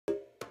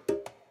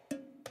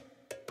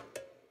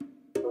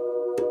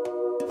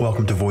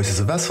Welcome to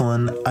Voices of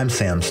Esalen. I'm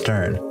Sam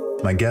Stern.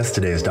 My guest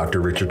today is Dr.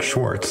 Richard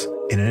Schwartz.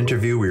 In an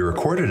interview we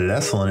recorded at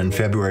Esalen in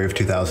February of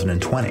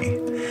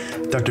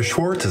 2020, Dr.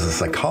 Schwartz is a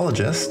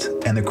psychologist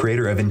and the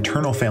creator of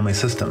Internal Family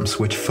Systems,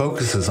 which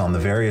focuses on the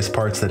various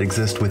parts that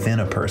exist within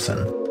a person.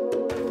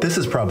 This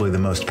is probably the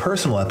most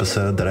personal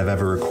episode that I've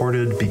ever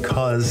recorded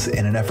because,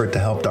 in an effort to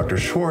help Dr.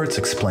 Schwartz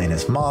explain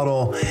his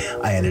model,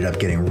 I ended up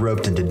getting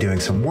roped into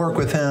doing some work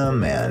with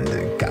him and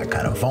got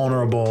kind of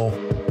vulnerable.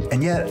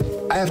 And yet,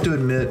 I have to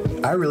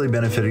admit, I really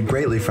benefited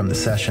greatly from the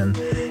session.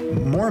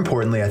 More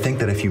importantly, I think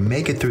that if you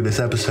make it through this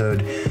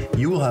episode,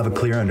 you will have a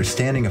clear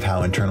understanding of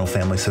how internal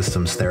family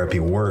systems therapy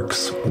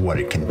works, what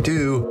it can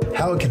do,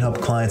 how it can help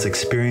clients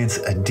experience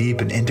a deep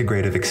and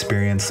integrative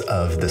experience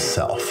of the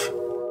self.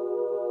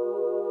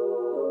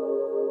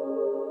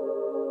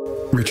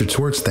 Richard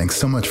Schwartz, thanks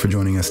so much for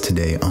joining us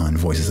today on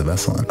Voices of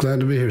Esalen. Glad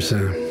to be here,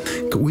 Sam.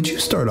 Would you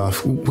start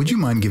off, would you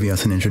mind giving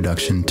us an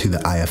introduction to the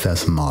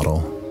IFS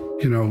model?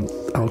 You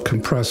know, I'll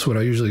compress what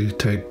I usually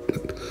take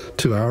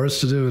 2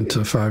 hours to do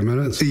into 5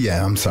 minutes.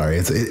 Yeah, I'm sorry.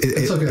 It's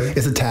okay.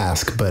 It's a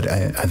task, but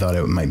I thought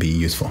it might be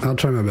useful. I'll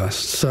try my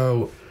best.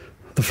 So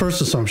the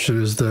first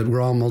assumption is that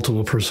we're all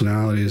multiple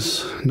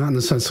personalities, not in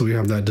the sense that we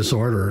have that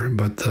disorder,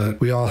 but that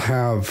we all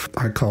have,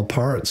 I call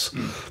parts,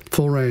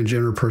 full-range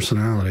inner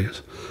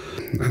personalities.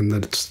 And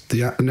that it's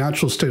the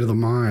natural state of the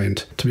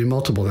mind to be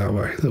multiple that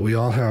way, that we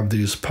all have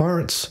these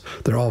parts.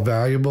 They're all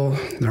valuable.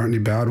 There aren't any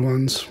bad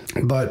ones.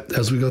 But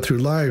as we go through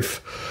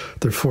life,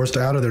 they're forced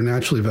out of their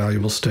naturally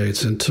valuable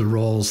states into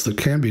roles that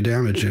can be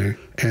damaging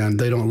and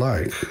they don't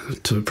like,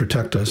 to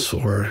protect us,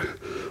 or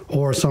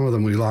some of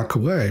them we lock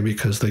away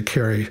because they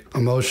carry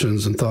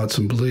emotions and thoughts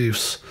and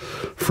beliefs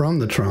from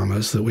the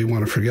traumas that we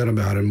want to forget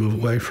about and move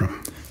away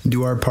from.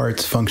 Do our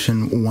parts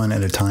function one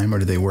at a time, or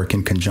do they work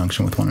in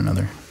conjunction with one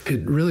another?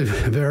 It really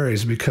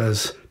varies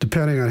because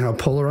depending on how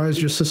polarized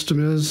your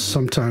system is,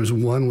 sometimes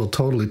one will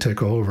totally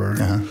take over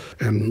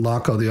and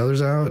lock all the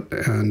others out.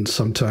 And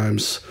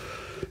sometimes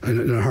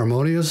in a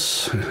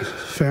harmonious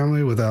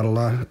family without a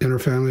lot, inner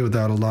family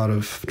without a lot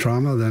of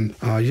trauma, then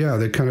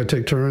they kind of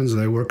take turns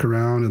and they work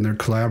around and they're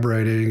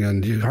collaborating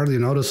and you hardly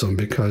notice them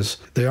because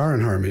they are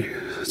in harmony.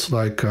 It's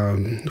like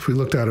if we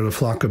looked at a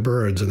flock of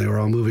birds and they were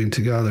all moving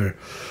together.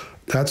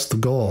 That's the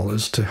goal,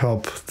 is to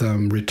help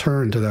them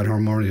return to that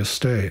harmonious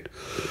state.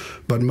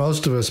 But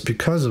most of us,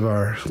 because of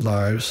our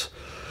lives,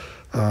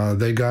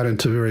 they got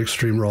into very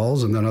extreme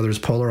roles, and then others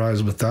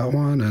polarized with that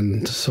one,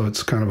 and so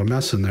it's kind of a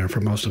mess in there for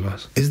most of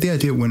us. Is the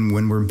idea when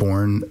we're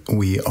born,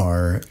 we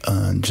are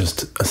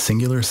just a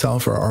singular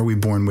self, or are we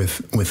born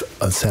with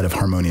a set of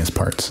harmonious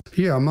parts?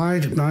 Yeah,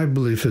 my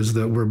belief is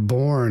that we're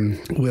born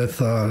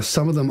with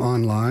some of them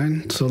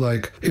online. So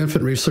like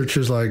infant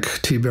researchers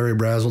like T. Barry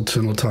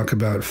Brazelton will talk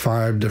about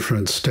 5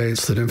 different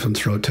states that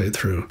infants rotate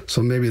through.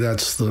 So maybe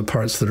that's the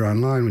parts that are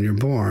online when you're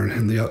born,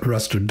 and the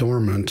rest are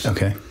dormant.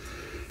 Okay.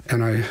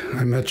 And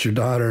I met your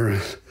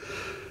daughter.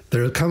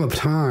 There'll come a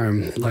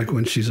time, like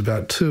when she's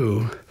about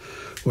 2,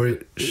 where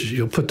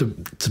you'll put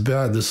to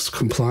bed this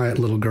compliant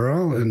little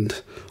girl,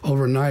 and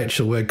overnight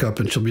she'll wake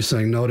up and she'll be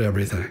saying no to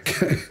everything.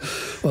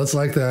 Well, it's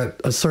like that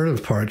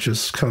assertive part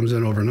just comes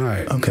in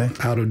overnight,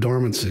 out of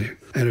dormancy.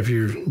 And if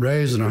you're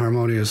raised in a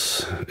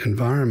harmonious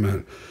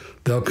environment,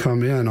 they'll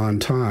come in on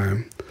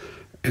time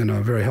in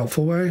a very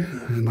helpful way.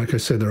 And like I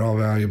said, they're all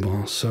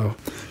valuable. So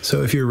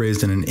if you're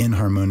raised in an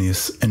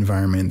inharmonious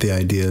environment, the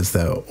idea is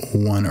that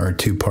 1 or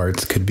 2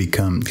 parts could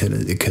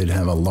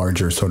have a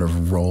larger sort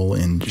of role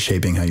in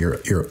shaping how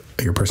your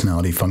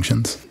personality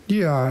functions?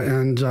 Yeah,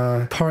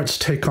 and parts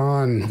take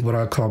on what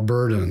I call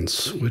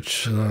burdens,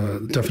 which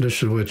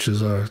definition of which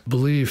is a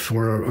belief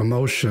or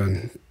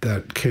emotion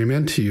that came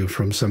into you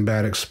from some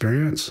bad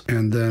experience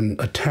and then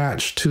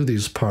attached to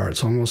these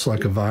parts, almost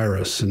like a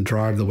virus, and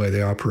drive the way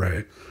they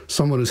operate.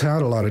 Someone who's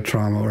had a lot of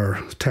trauma or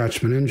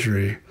attachment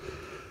injury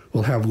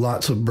will have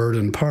lots of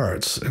burdened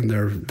parts, and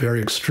they're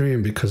very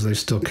extreme because they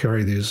still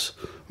carry these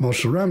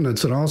emotional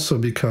remnants, and also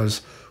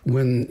because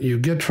when you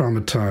get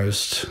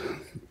traumatized,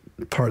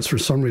 parts for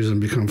some reason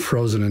become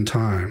frozen in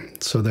time.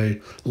 So they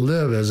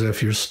live as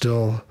if you're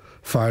still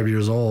 5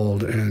 years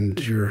old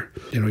and your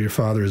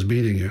father is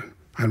beating you.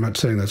 I'm not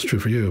saying that's true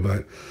for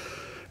you,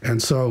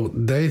 and so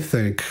they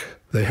think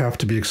they have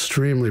to be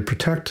extremely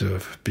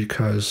protective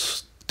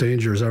because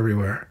danger is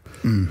everywhere.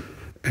 Mm.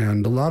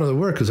 And a lot of the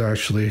work is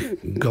actually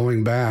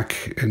going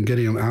back and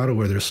getting them out of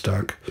where they're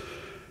stuck,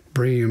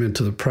 bringing them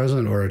into the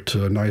present or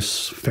to a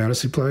nice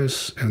fantasy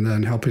place, and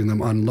then helping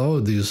them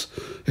unload these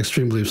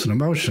extreme beliefs and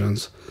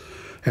emotions,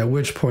 at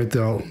which point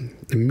they'll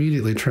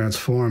immediately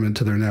transform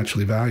into their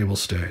naturally valuable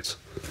states.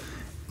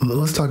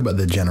 Let's talk about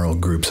the general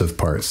groups of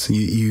parts. You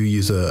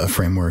use a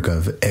framework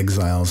of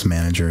exiles,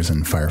 managers,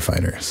 and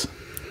firefighters.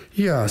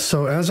 Yeah,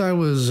 so as I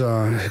was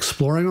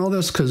exploring all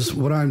this, because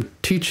what I'm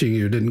teaching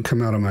you didn't come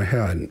out of my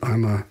head.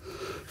 I'm a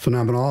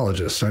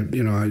phenomenologist, I'm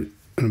an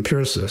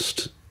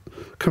empiricist,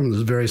 come from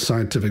this very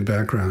scientific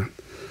background.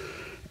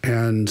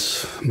 And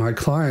my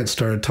clients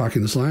started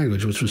talking this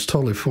language, which was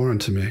totally foreign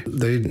to me.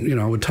 They,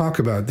 would talk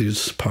about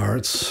these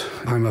parts.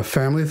 I'm a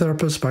family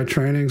therapist by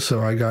training,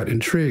 so I got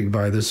intrigued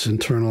by this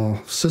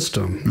internal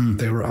system.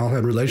 They all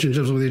had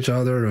relationships with each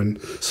other.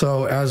 And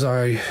so as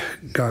I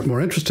got more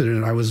interested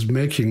in it, I was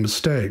making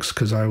mistakes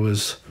because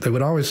they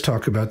would always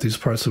talk about these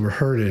parts that were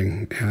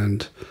hurting,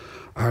 and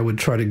I would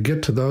try to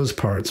get to those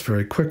parts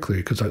very quickly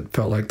because I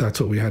felt like that's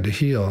what we had to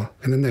heal.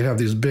 And then they have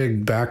these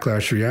big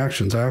backlash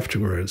reactions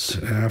afterwards.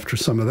 And after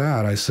some of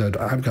that, I said,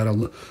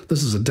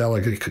 this is a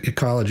delicate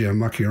ecology I'm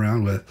mucking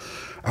around with.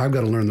 I've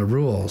got to learn the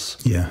rules.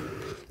 Yeah.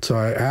 So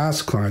I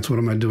asked clients, what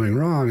am I doing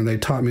wrong? And they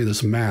taught me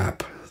this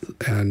map.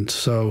 And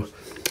so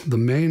the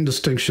main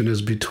distinction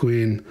is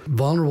between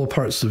vulnerable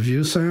parts of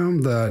you,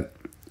 Sam, that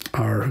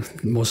are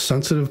most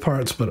sensitive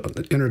parts,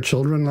 but inner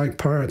children-like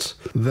parts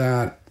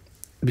that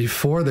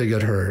before they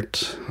get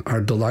hurt are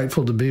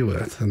delightful to be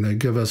with, and they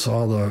give us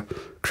all the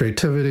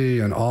creativity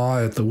and awe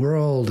at the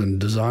world and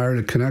desire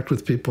to connect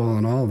with people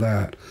and all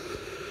that.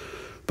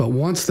 But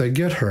once they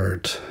get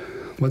hurt,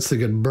 once they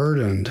get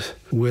burdened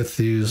with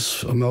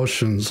these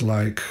emotions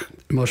like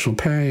emotional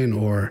pain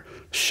or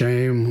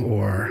shame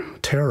or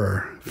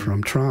terror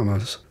from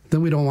traumas,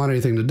 then we don't want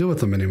anything to do with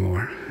them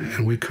anymore.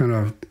 And we kind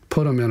of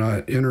put them in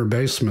an inner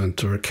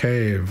basement or a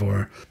cave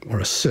or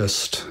a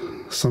cyst,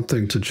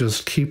 something to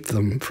just keep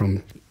them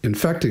from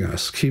infecting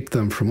us, keep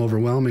them from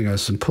overwhelming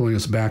us and pulling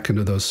us back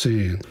into those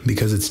scenes.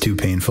 Because it's too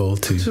painful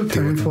to Too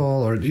painful,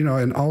 or,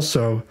 and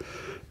also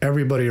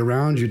everybody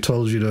around you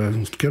told you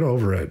to get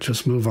over it,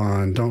 just move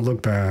on, don't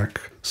look back.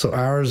 So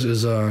ours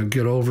is a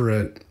get over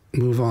it,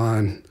 move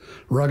on,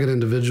 rugged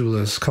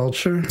individualist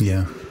culture.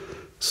 Yeah.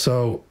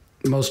 So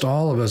most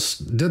all of us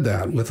did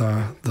that with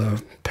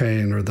the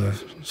pain,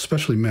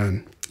 especially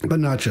men, but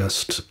not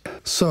just.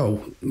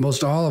 So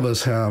most all of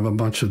us have a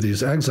bunch of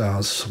these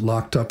exiles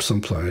locked up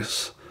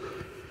someplace.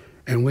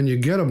 And when you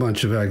get a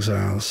bunch of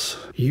exiles,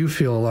 you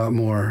feel a lot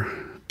more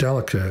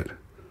delicate.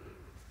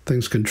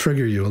 Things can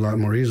trigger you a lot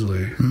more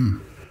easily.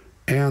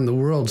 And the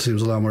world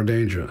seems a lot more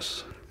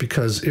dangerous.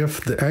 Because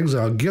if the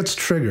exile gets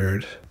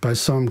triggered by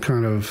some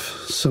kind of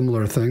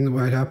similar thing that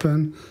might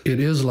happen, it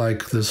is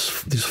like these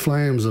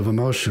flames of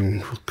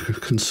emotion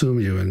consume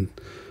you and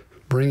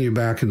bring you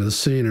back into the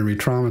scene and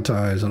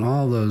re-traumatize and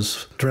all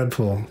those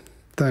dreadful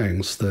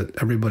things that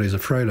everybody's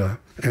afraid of.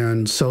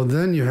 And so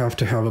then you have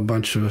to have a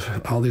bunch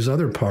of all these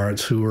other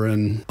parts who are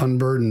in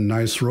unburdened,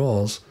 nice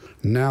roles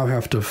now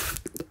have to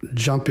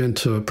jump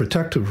into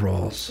protective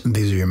roles.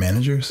 These are your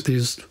managers?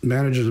 These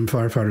managers and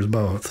firefighters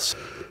both.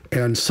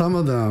 And some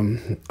of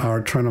them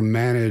are trying to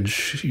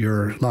manage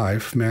your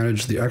life,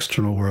 manage the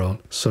external world,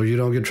 so you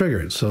don't get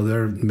triggered. So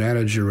they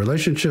manage your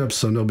relationships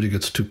so nobody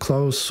gets too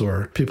close,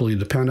 or people you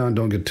depend on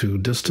don't get too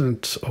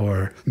distant,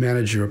 or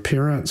manage your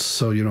appearance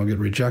so you don't get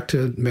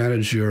rejected,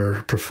 manage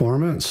your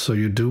performance so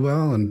you do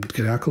well and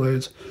get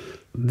accolades.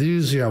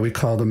 These, we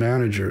call the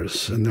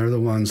managers, and they're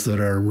the ones that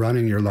are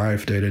running your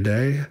life day to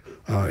day.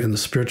 In the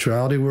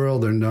spirituality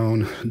world, they're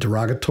known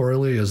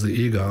derogatorily as the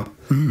ego.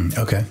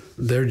 Okay.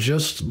 They're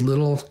just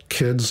little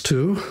kids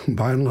too,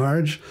 by and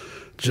large,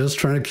 just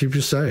trying to keep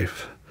you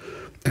safe.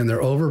 And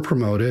they're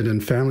over-promoted.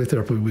 In family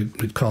therapy,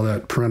 we'd call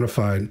that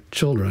parentified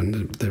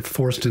children. They're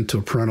forced into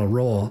a parental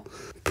role,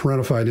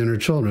 parentified inner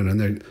children.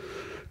 And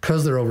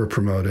because they're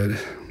over-promoted,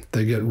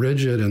 they get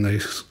rigid and they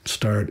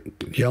start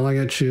yelling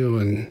at you.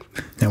 And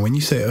now, when you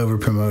say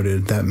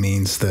over-promoted, that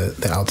means that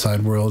the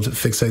outside world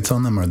fixates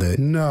on them, or they?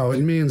 No,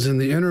 it means in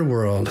the inner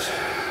world,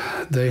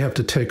 they have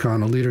to take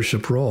on a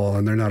leadership role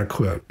and they're not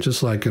equipped.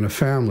 Just like in a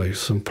family,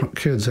 some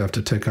kids have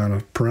to take on a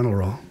parental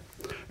role.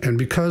 And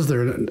because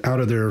they're out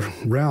of their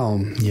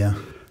realm,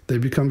 they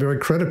become very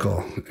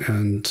critical,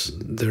 and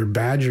they're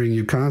badgering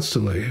you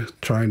constantly,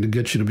 trying to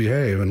get you to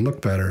behave and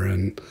look better.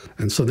 And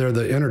so they're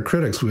the inner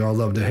critics we all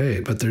love to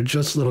hate, but they're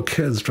just little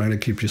kids trying to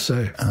keep you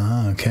safe.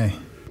 Okay.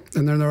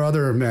 And then there are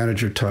other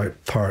manager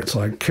type parts,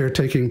 like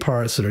caretaking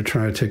parts that are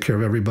trying to take care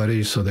of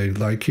everybody so they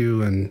like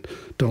you and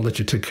don't let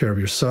you take care of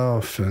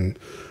yourself. And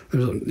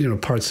there's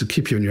parts that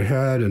keep you in your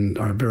head and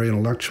are very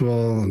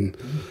intellectual, and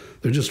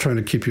they're just trying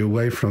to keep you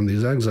away from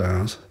these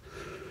exiles.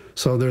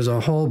 So there's a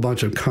whole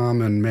bunch of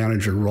common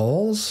manager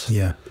roles,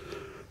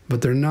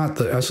 but they're not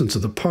the essence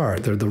of the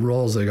part. They're the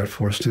roles they got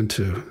forced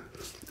into.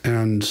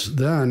 And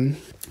then,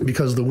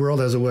 because the world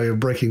has a way of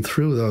breaking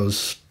through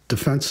those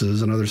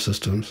defenses and other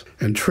systems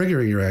and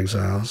triggering your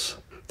exiles,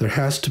 there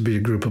has to be a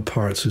group of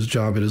parts whose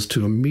job it is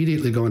to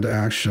immediately go into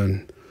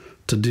action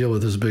to deal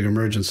with this big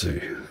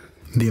emergency.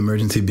 The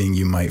emergency being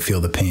you might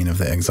feel the pain of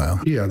the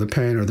exile. Yeah, the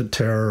pain or the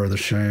terror or the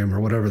shame or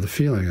whatever the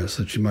feeling is,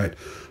 that you might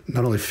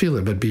not only feel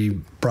it, but be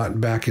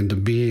brought back into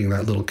being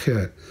that little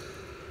kid.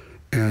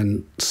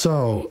 And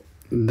so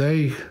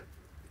they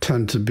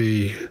tend to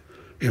be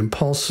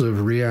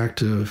impulsive,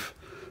 reactive,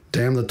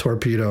 damn the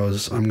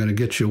torpedoes, I'm going to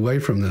get you away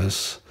from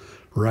this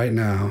right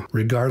now,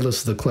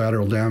 regardless of the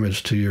collateral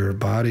damage to your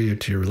body or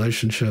to your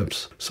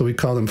relationships. So we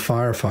call them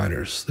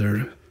firefighters.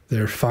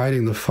 They're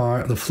fighting the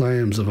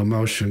flames of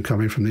emotion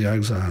coming from the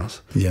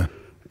exiles. Yeah.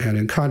 And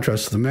in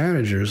contrast to the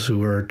managers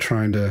who are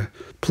trying to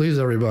please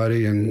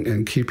everybody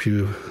and keep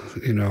you,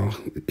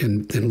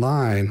 in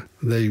line,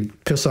 they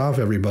piss off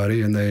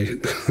everybody and they...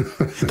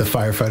 The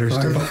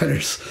firefighters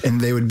do? And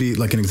they would be,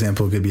 like an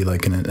example, could be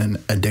like an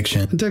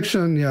addiction.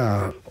 Addiction,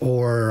 yeah.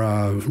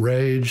 Or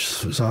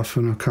rage is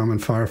often a common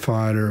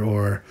firefighter,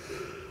 or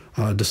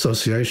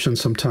dissociation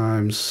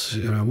sometimes,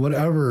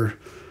 whatever.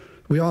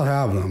 We all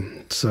have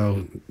them.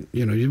 So,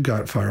 you've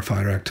got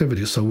firefighter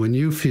activity. So when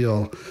you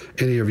feel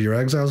any of your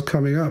exiles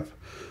coming up,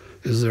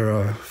 is there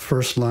a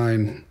first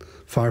line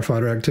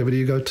firefighter activity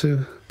you go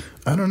to?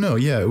 I don't know.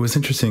 Yeah, it was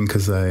interesting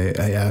because I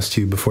asked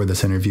you before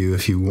this interview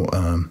if you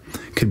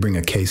could bring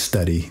a case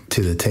study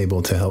to the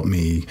table to help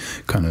me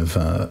kind of,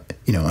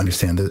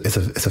 understand that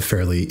it's a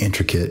fairly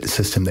intricate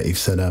system that you've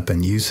set up.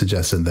 And you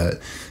suggested that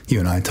you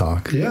and I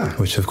talk, yeah,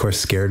 which of course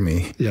scared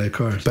me. Yeah, of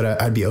course.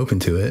 But I'd be open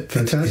to it.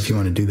 Fantastic. If you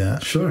want to do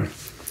that. Sure.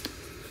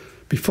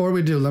 Before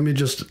we do, let me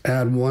just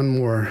add one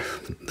more.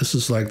 This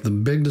is like the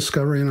big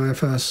discovery in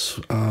IFS.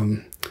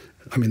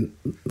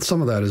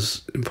 Some of that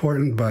is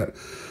important, but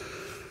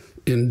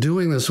in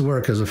doing this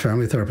work as a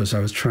family therapist, I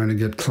was trying to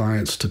get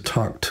clients to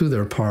talk to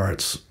their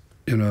parts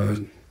in a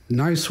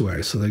nice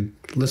way, so they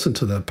listen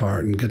to that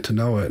part and get to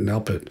know it and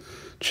help it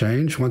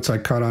change once I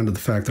caught on to the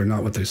fact they're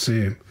not what they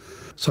seem.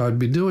 So I'd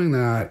be doing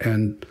that,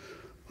 and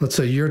let's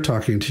say you're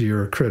talking to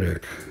your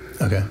critic.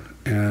 Okay.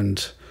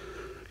 And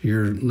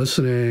you're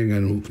listening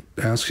and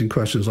asking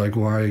questions like,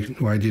 why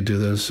do you do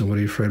this? And what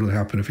are you afraid will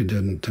happen if you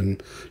didn't?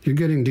 And you're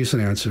getting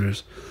decent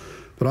answers.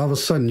 But all of a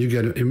sudden, you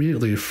get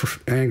immediately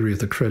angry at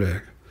the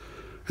critic.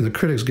 And the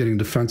critic's getting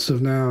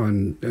defensive now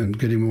and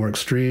getting more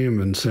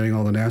extreme and saying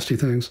all the nasty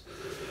things.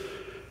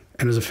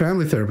 And as a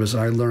family therapist,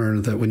 I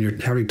learned that when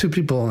you're having two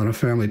people in a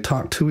family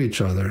talk to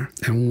each other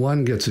and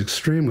one gets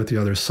extreme with the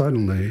other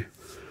suddenly,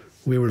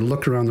 we would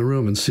look around the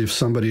room and see if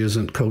somebody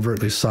isn't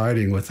covertly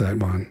siding with that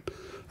one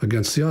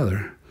against the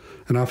other.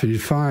 And often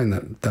you'd find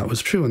that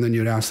was true, and then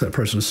you'd ask that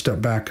person to step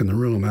back in the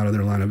room out of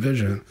their line of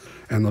vision,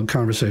 and the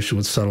conversation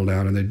would settle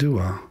down and they'd do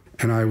well.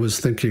 And I was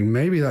thinking,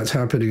 maybe that's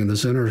happening in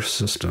this inner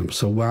system.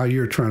 So while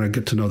you're trying to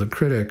get to know the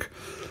critic,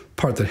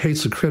 part that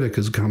hates the critic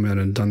has come in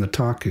and done the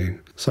talking.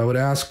 So I would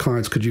ask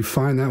clients, could you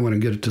find that one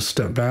and get it to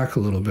step back a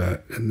little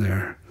bit in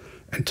there?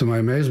 And to my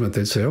amazement,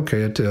 they'd say,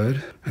 okay, it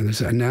did. And they'd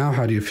say, now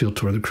how do you feel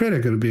toward the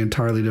critic? It would be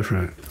entirely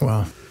different.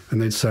 Wow.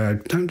 And they'd say,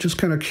 I'm just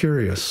kind of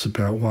curious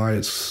about why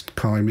it's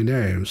calling me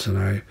names.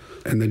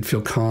 And they'd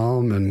feel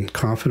calm and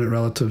confident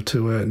relative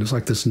to it. And it's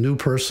like this new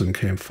person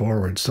came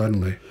forward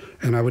suddenly.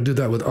 And I would do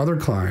that with other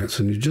clients.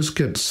 And you just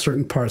get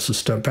certain parts to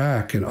step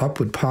back, and up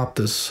would pop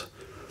this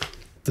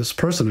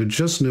person who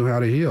just knew how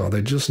to heal.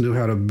 They just knew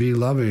how to be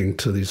loving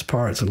to these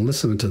parts and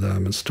listen to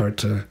them and start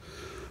to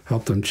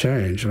help them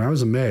change. And I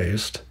was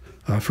amazed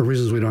for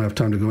reasons we don't have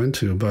time to go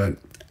into. But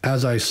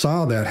as I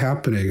saw that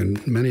happening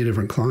in many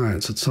different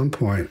clients, at some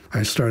point,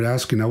 I started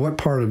asking, now, what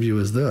part of you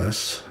is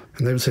this?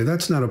 And they would say,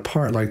 that's not a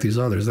part like these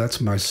others. That's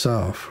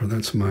myself, or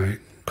that's my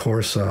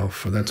core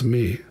self, or that's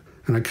me.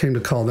 And I came to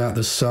call that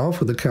the self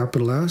with a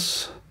capital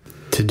S.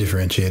 To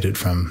differentiate it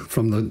from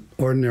the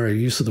ordinary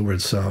use of the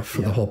word self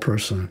for the whole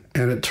person.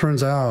 And it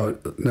turns out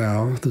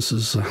now, this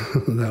is,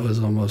 that was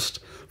almost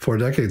 4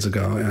 decades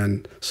ago.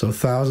 And so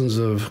thousands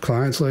of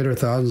clients later,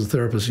 thousands of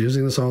therapists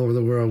using this all over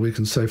the world, we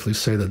can safely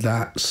say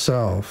that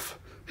self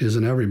is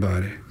in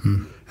everybody.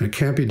 And it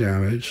can't be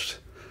damaged,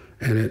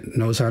 and it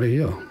knows how to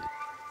heal.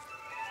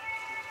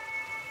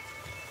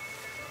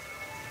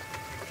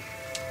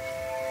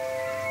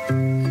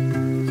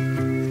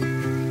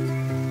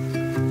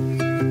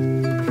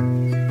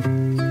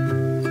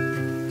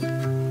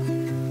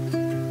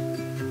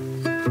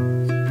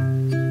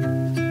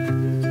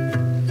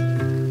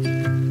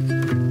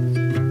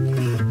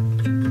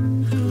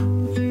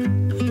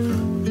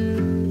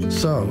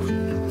 So,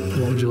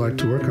 what would you like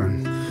to work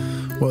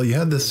on? Well, you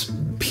had this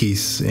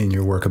piece in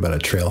your work about a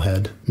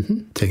trailhead,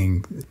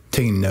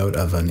 taking note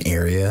of an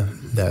area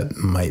that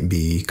might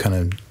be kind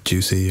of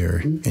juicy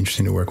or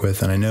interesting to work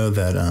with. And I know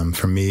that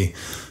for me,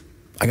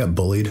 I got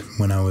bullied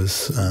when I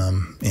was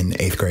in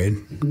 8th grade,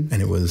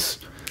 and it was,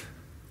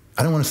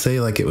 I don't want to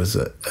say like it was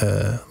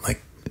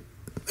like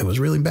it was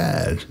really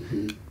bad,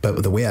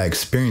 but the way I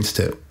experienced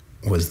it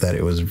was that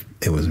it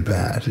was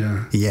bad.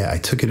 Yeah, I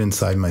took it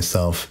inside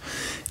myself.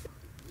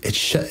 It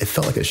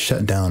felt like it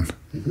shut down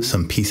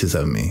some pieces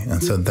of me,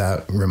 and so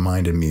that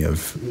reminded me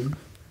of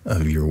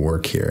your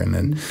work here. And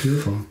then,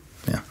 beautiful.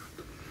 Yeah.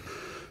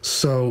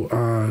 So,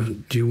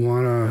 do you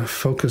want to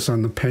focus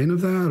on the pain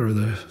of that, or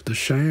the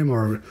shame,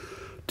 or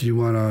do you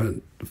want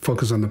to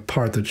focus on the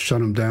part that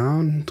shut him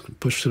down,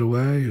 pushed it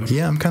away? Or?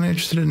 Yeah, I'm kind of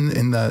interested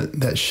in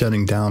that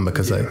shutting down,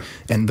 because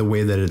and the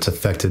way that it's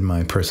affected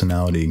my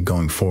personality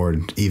going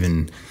forward,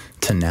 even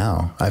to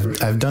now.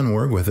 I've done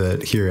work with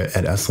it here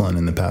at Esalen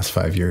in the past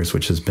 5 years,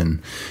 which has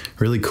been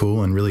really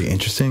cool and really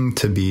interesting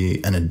to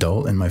be an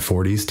adult in my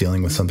 40s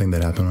dealing with something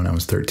that happened when I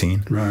was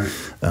 13. Right.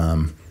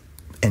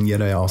 And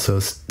yet I also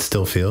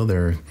still feel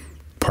there are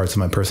parts of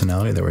my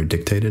personality that were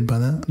dictated by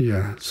that.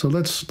 Yeah. So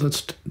let's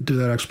do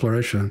that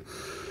exploration.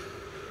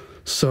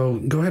 So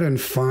go ahead and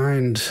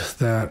find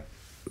that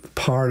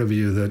part of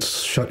you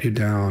that's shut you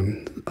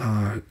down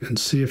and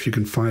see if you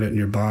can find it in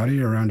your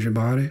body, around your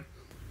body.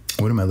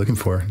 What am I looking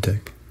for,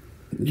 Dick?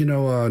 You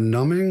know, a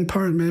numbing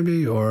part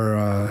maybe, or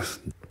a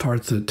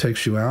part that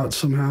takes you out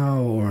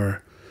somehow,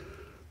 or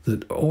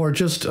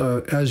just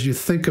as you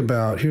think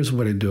about, here's the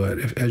way to do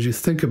it. As you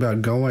think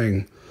about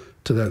going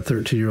to that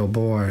 13-year-old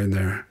boy in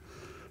there,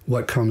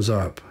 what comes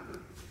up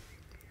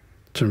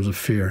in terms of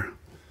fear?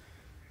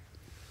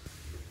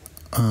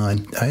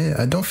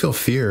 I don't feel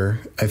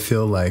fear. I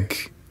feel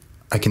like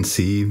I can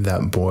see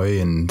that boy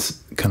in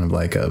kind of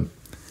like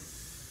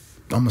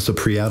almost a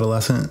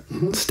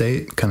pre-adolescent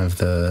state, kind of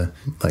the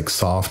like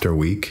soft or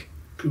weak.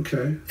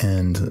 Okay.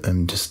 And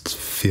I just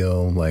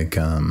feel like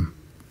I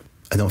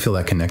don't feel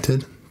that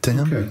connected to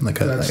him. Okay.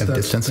 Like a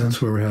distance.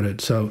 That's where we're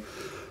headed. So,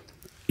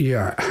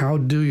 yeah, how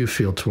do you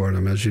feel toward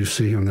him as you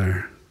see him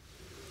there?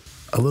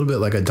 A little bit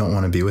like I don't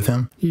want to be with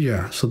him.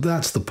 Yeah, so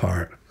that's the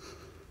part.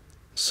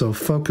 So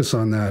focus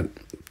on that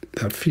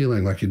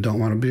feeling like you don't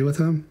want to be with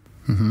him.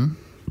 Mm-hmm.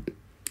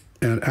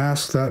 And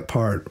ask that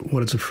part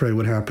what it's afraid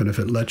would happen if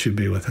it let you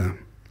be with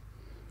him.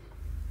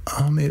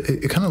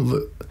 It kind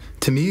of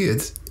to me,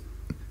 it's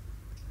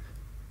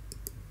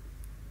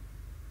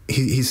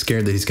he's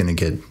scared that he's going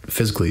to get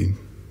physically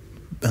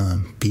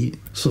beat.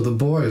 So the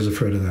boy is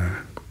afraid of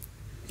that.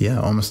 Yeah,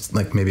 almost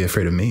like maybe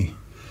afraid of me.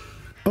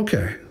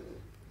 Okay,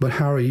 but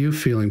how are you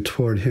feeling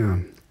toward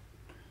him?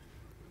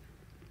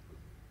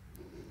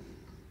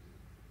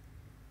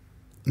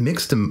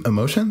 Mixed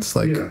emotions,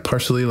 like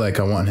partially like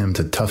I want him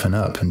to toughen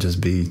up and just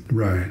be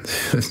right.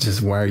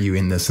 Just why are you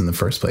in this in the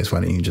first place?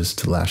 Why don't you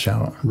just lash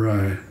out?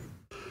 Right.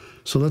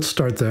 So let's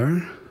start there.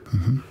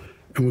 Mm-hmm.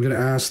 And we're going to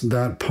ask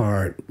that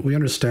part. We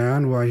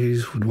understand why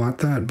he would want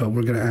that, but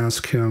we're going to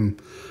ask him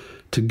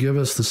to give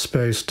us the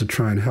space to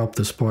try and help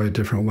this boy a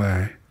different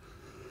way.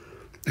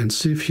 And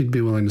see if he'd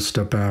be willing to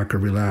step back or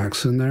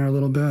relax in there a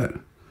little bit.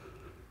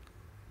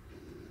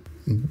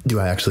 Do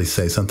I actually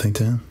say something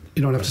to him?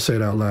 You don't have to say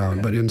it out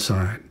loud, but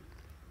inside.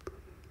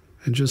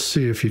 And just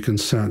see if you can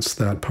sense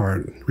that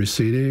part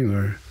receding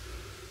or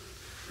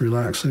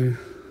relaxing.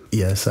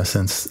 Yes, I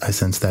sense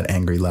that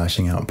angry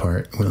lashing out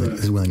part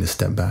is willing to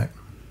step back.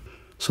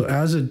 So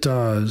as it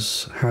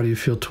does, how do you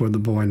feel toward the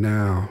boy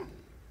now?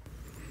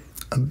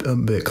 A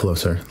bit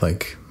closer,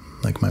 like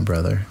my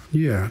brother.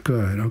 Yeah,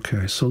 good.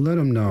 Okay, so let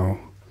him know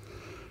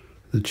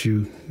that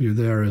you're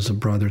there as a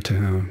brother to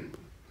him,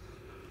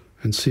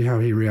 and see how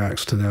he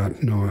reacts to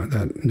that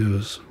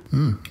news.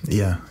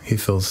 Yeah, he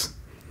feels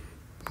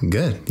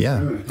good.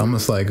 Yeah, good.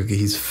 Almost like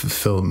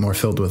he's more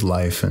filled with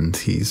life, and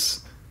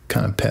he's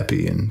kind of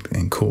peppy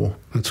and cool.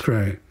 That's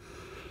great.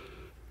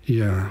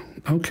 Yeah.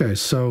 Okay,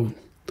 so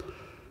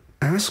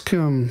ask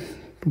him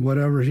what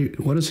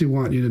does he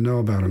want you to know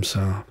about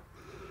himself,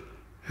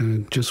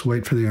 and just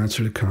wait for the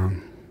answer to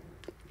come.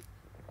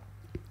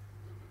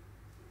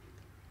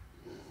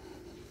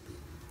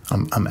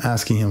 I'm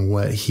asking him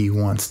what he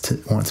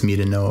wants me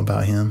to know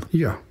about him.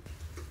 Yeah.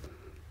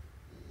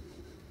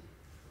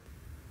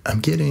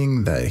 I'm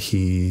getting that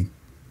he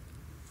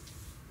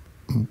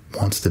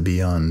wants to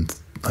be on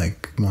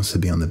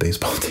the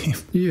baseball team.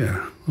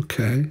 Yeah.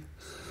 Okay.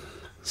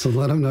 So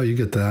let him know you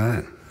get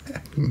that.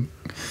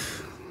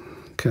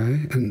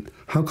 Okay. And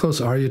how close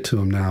are you to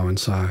him now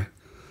inside?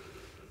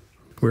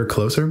 We're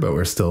closer, but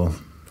we're still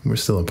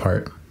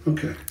apart.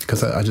 Okay.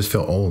 Because I just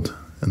feel old,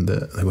 and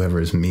whoever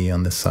is me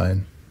on this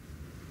side.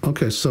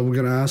 Okay, so we're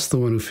going to ask the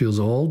one who feels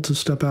old to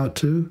step out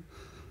too.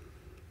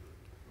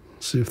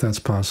 See if that's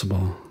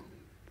possible.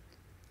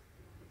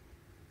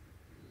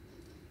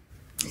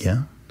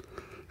 Yeah.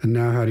 And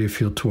now how do you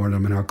feel toward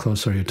him, and how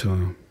close are you to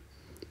him?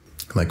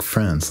 Like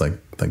friends, like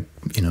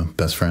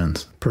best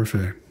friends.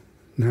 Perfect.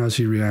 And how's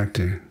he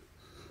reacting?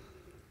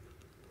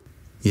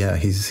 Yeah,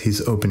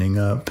 he's opening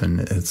up,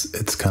 and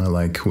it's kind of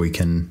like we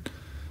could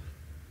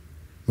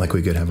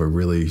have a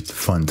really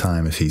fun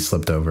time if he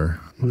slipped over.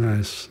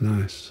 Nice.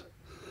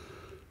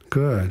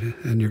 Good.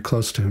 And you're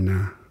close to him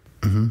now.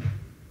 Mm-hmm.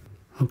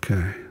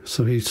 Okay.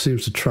 So he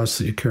seems to trust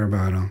that you care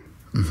about him.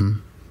 Mm-hmm.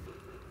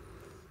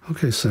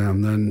 Okay,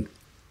 Sam, then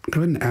go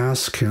ahead and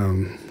ask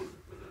him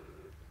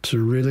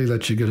to really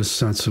let you get a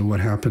sense of what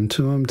happened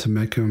to him, to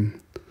make him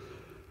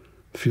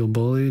feel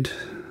bullied.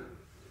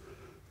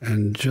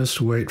 And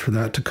just wait for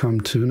that to come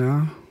too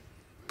now.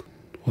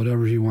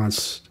 Whatever he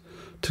wants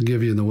to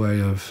give you in the way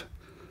of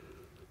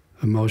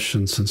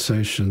emotions,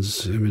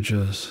 sensations,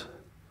 images.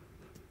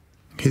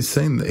 He's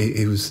saying that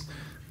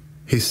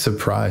he's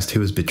surprised, he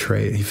was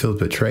betrayed. He feels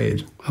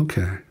betrayed.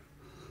 Okay.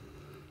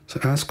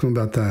 So ask him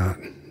about that.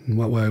 In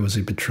what way was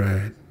he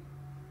betrayed?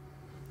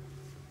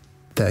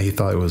 That he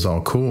thought it was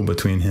all cool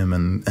between him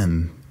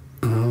and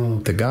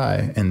the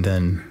guy. And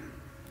then,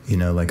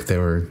 like they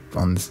were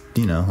on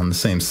the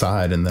same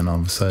side. And then all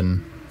of a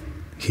sudden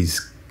he's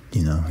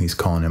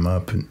calling him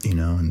up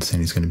and saying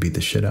he's going to beat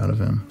the shit out of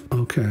him.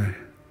 Okay.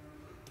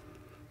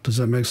 Does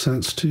that make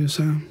sense to you,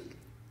 Sam?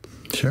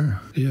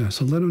 Sure. Yeah,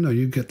 so let him know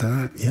you get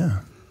that. Yeah.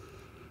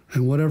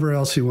 And whatever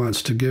else he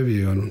wants to give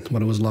you and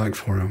what it was like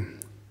for him.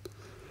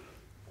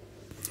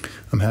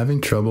 I'm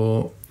having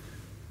trouble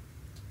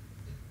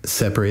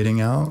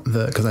separating out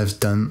because I've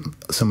done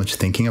so much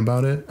thinking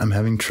about it. I'm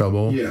having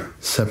trouble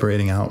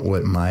separating out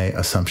what my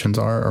assumptions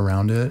are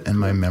around it and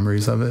my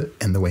memories of it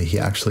and the way he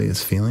actually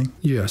is feeling.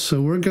 Yeah,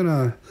 so we're going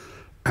to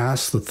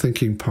ask the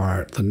thinking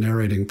part, the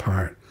narrating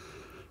part,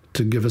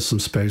 to give us some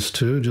space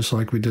too, just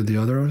like we did the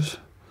others,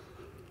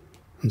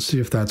 and see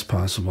if that's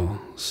possible.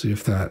 See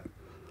if that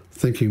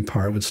thinking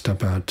part would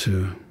step out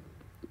too.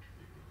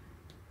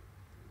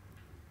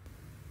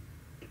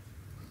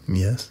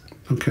 Yes.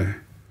 Okay.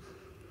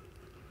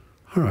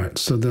 All right,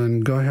 so then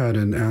go ahead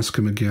and ask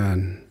him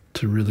again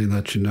to really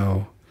let you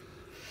know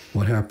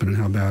what happened and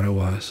how bad it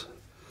was.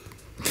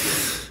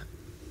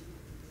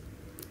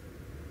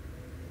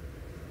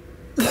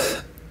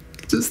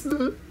 Just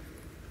the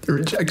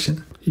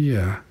rejection.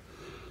 Yeah.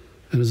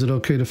 And is it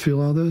okay to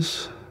feel all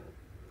this?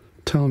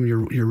 Tell him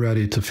you're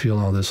ready to feel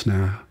all this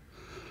now.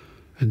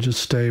 And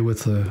just stay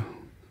with the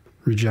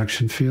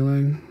rejection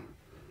feeling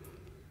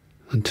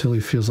until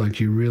he feels like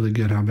you really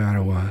get how bad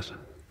it was.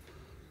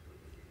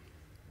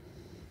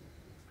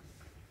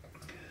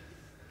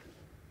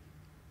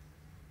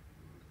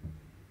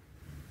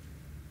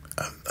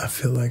 I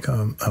feel like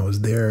I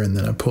was there and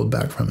then I pulled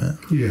back from it.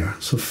 Yeah,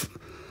 so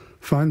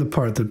find the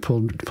part that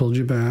pulled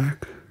you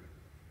back.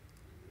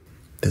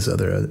 This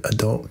other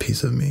adult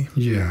piece of me.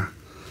 Yeah.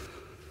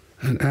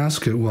 And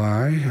ask it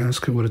why.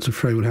 Ask it what it's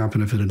afraid would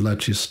happen if it had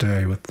let you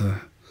stay with the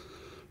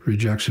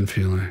rejection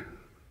feeling.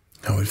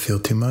 I would feel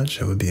too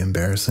much. It would be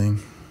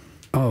embarrassing.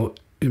 Oh,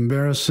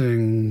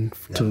 embarrassing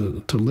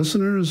to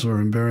listeners, or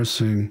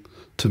embarrassing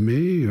to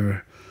me,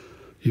 or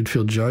you'd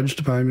feel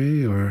judged by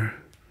me, or...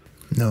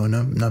 No,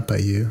 not by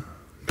you.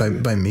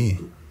 By me.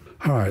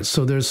 All right,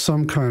 so there's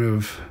some kind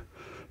of...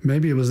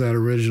 Maybe it was that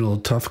original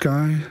tough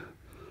guy...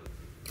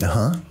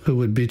 Uh-huh. Who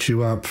would beat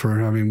you up for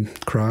having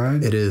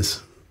cried? It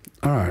is.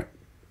 All right.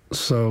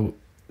 So,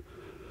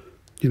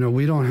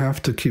 we don't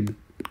have to keep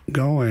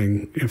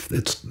going if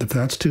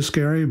that's too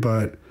scary,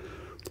 but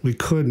we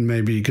could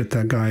maybe get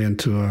that guy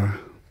into a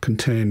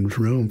contained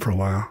room for a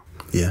while.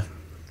 Yeah.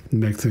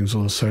 And make things a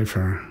little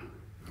safer.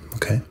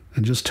 Okay.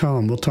 And just tell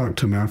him, we'll talk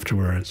to him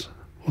afterwards.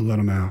 We'll let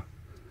him out.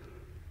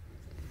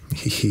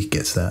 He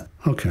gets that.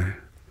 Okay.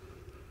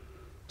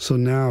 So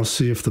now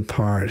see if the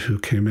part who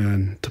came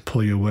in to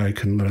pull you away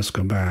can let us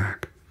go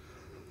back.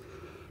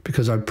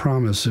 Because I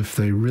promise if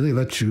they really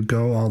let you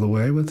go all the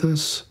way with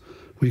this,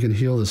 we can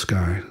heal this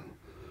guy.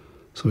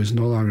 So he's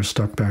no longer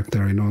stuck back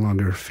there. He no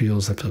longer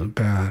feels that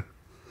bad.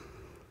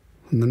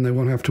 And then they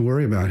won't have to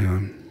worry about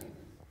him.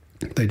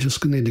 They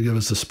just need to give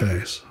us the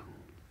space.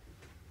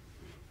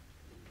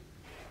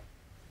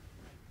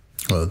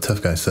 Well, the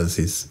tough guy says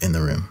he's in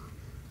the room.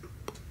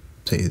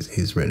 So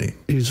he's ready.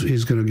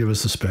 He's going to give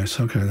us the space.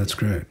 Okay, that's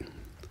great.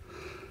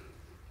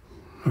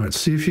 All right,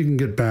 see if you can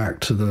get back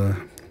to the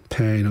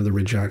pain of the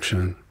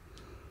rejection.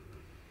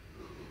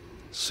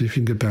 See if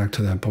you can get back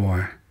to that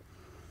boy.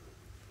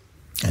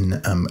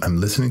 And I'm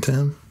listening to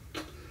him?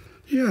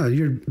 Yeah,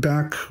 you're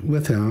back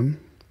with him,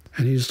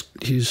 and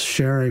he's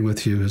sharing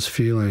with you his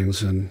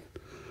feelings and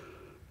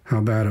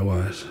how bad it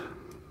was.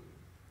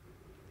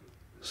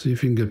 See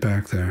if you can get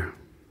back there.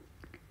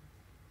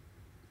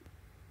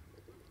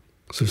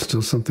 Is there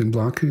still something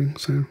blocking,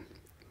 Sam?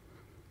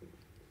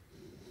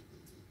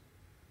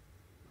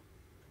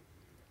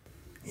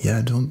 Yeah,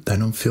 I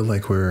don't feel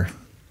like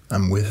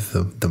I'm with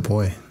the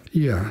boy.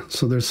 Yeah,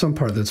 so there's some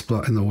part that's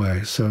in the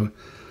way. So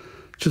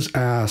just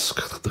ask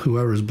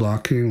whoever's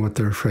blocking what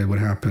they're afraid would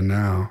happen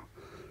now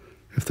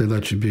if they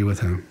let you be with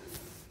him.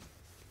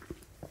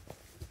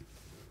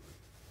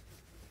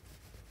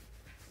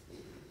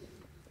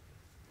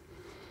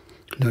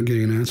 Not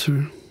getting an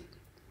answer?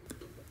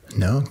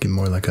 No, get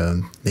more like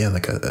a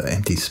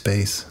empty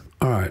space.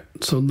 All right,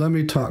 so let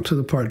me talk to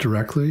the part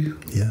directly.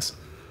 Yes.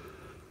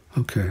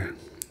 Okay,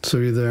 so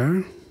you're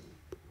there?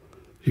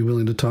 You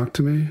willing to talk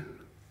to me?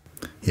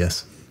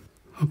 Yes.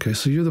 Okay,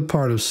 so you're the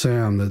part of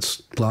Sam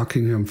that's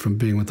blocking him from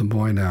being with the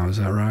boy now, is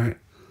that right?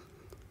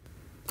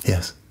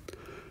 Yes.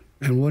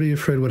 And what are you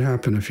afraid would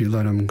happen if you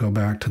let him go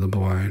back to the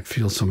boy and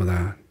feel some of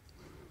that?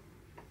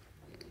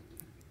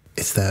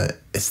 It's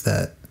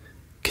that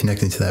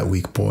connecting to that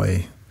weak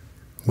boy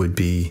would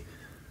be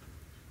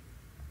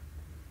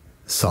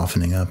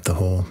softening up the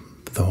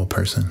whole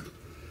person.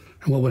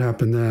 And what would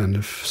happen then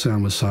if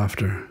Sam was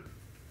softer?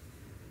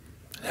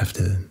 I'd have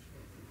to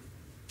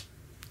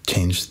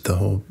change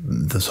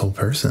this whole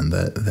person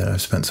that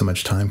I've spent so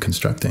much time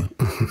constructing.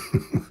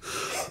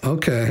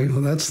 Okay,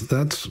 well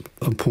that's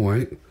a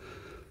point.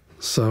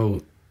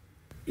 So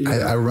yeah.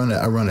 I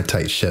run a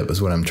tight ship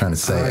is what I'm trying to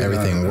say.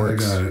 Everything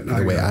works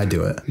the way I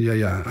do it.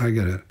 Yeah, I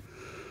get it.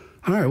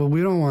 All right, well,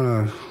 we don't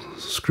want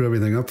to screw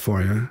everything up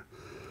for you.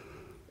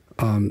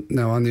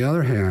 Now, on the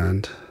other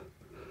hand,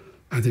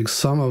 I think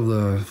some of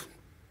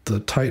the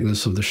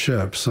tightness of the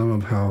ship, some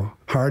of how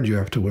hard you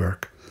have to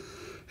work,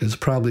 is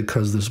probably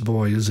because this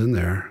boy is in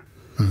there,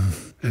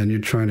 and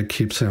you're trying to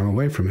keep Sam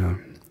away from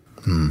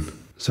him.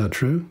 Is that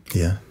true?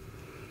 Yeah.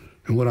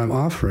 And what I'm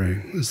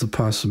offering is the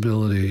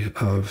possibility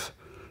of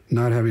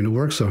not having to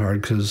work so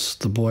hard because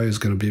the boy is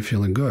going to be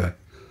feeling good.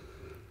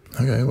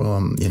 Okay, well,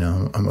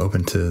 I'm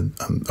open to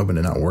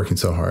not working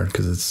so hard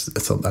because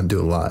I do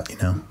a lot,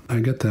 I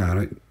get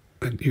that.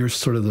 You're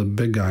sort of the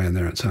big guy in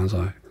there, it sounds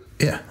like.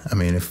 Yeah, I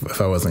mean, if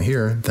I wasn't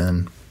here,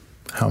 then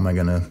how am I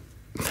gonna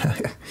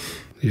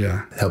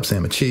help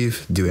Sam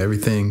achieve, do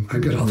everything? I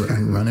get all that.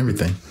 Run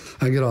everything.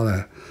 I get all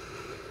that.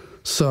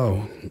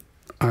 So,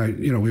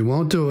 we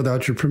won't do it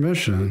without your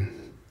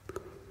permission,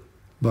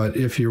 but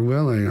if you're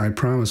willing, I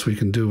promise we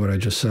can do what I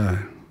just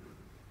said.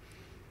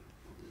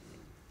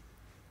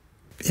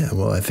 Yeah,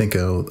 well, I think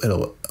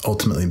it'll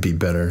ultimately be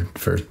better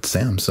for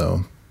Sam,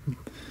 so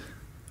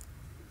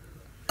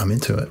I'm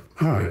into it.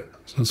 All right,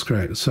 that's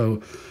great.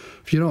 So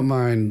if you don't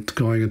mind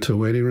going into a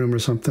waiting room or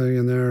something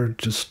in there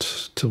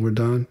just till we're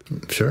done.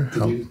 Sure.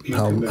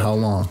 How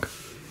long?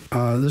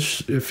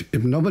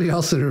 If nobody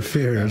else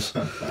interferes,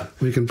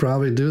 we can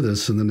probably do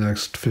this in the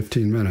next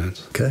 15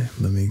 minutes. Okay,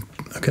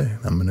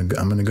 I'm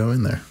gonna go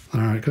in there.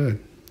 All right,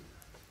 good.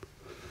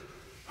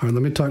 All right,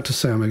 let me talk to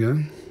Sam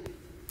again.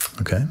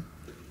 Okay.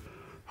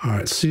 All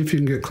right, see if you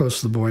can get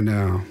close to the boy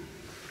now.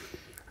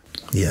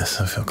 Yes,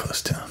 I feel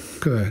close to him.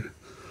 Good.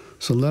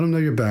 So let him know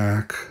you're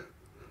back,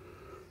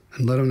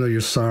 and let him know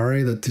you're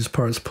sorry that these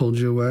parts pulled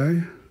you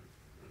away.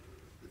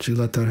 Did you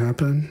let that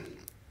happen?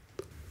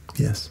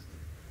 Yes.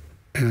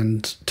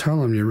 And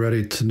tell him you're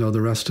ready to know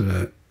the rest of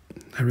it.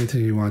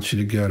 Everything he wants you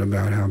to get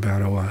about how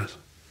bad it was.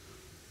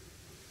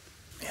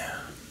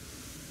 Yeah.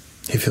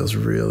 He feels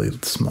really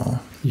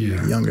small.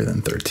 Yeah. Younger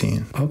than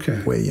 13.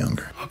 Okay. Way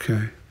younger.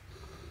 Okay.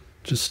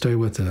 Just stay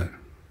with it.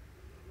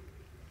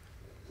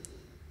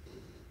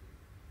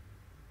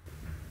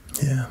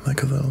 Yeah,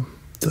 like a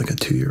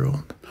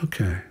 2-year-old.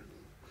 Okay.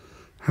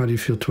 How do you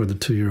feel toward the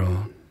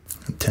 2-year-old?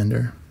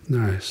 Tender.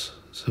 Nice.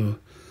 So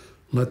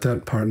let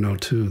that part know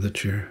too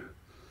that you're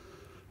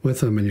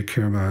with him and you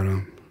care about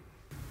him.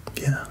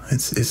 Yeah,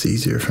 it's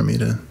easier for me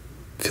to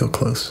feel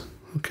close.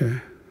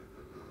 Okay.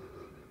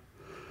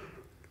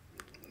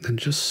 Then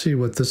just see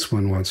what this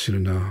one wants you to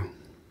know.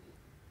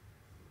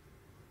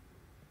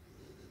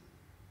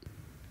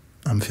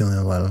 I'm feeling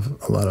a lot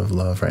of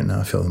love right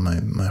now. I feel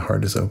that my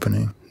heart is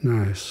opening.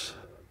 Nice.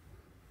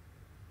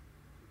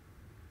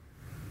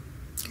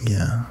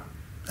 Yeah.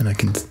 And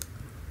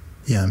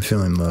I'm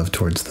feeling love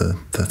towards the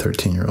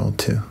 13-year-old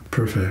too.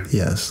 Perfect.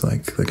 Yes,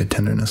 like a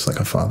tenderness, like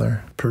a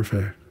father.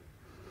 Perfect.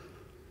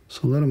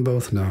 So let them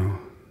both know.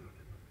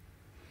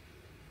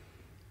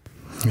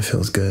 It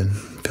feels good.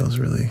 It feels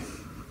really,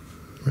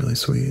 really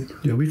sweet.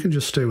 Yeah, we can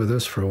just stay with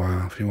this for a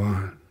while if you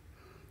want.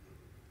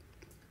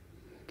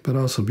 But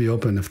also be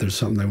open if there's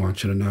something they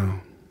want you to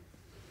know.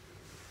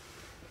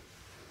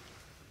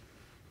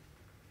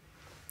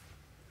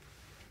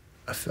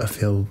 I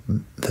feel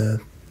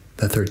the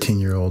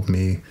 13-year-old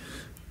me,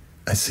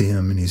 I see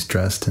him and he's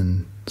dressed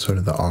in sort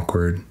of the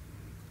awkward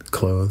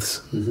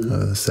clothes of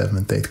a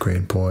 7th, 8th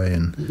grade boy,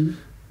 and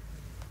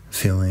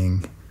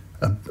feeling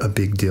a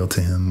big deal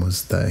to him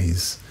was that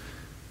he's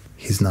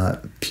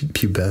not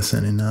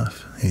pubescent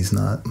enough. He's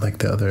not like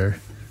the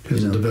other. He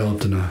hasn't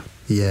developed enough.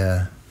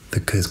 Yeah.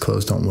 His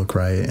clothes don't look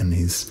right, and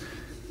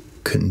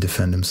couldn't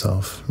defend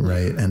himself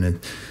right, and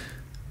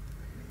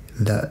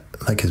that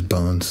like his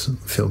bones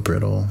feel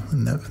brittle,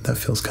 and that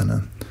feels kind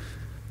of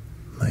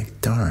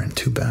like, darn,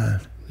 too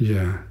bad.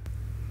 Yeah,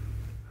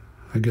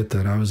 I get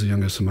that. I was the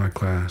youngest in my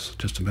class,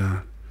 just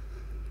about.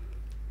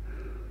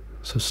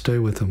 So stay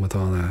with him with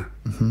all that.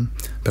 Mm-hmm.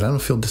 But I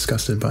don't feel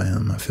disgusted by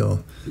him. I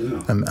feel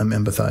I'm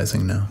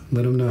empathizing now.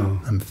 Let him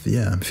know. I'm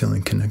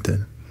feeling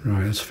connected.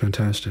 Right, that's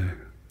fantastic.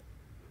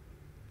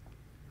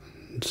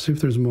 See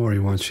if there's more he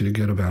wants you to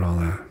get about all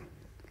that.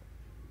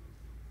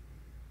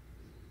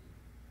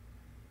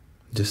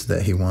 Just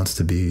that he wants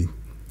to be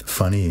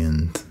funny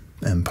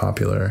and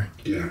popular.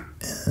 Yeah.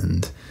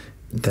 And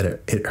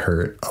that it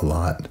hurt a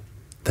lot.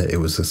 That it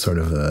was a sort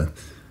of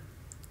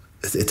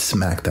it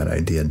smacked that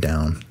idea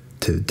down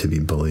to be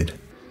bullied.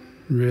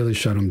 Really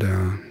shut him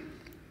down.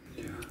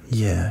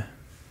 Yeah.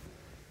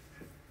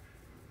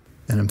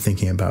 And I'm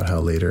thinking about how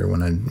later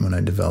when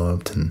I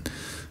developed and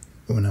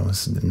when I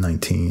was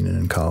 19 and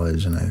in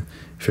college and I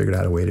figured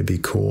out a way to be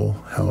cool,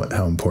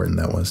 how important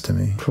that was to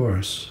me. Of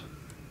course.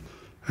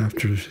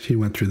 After he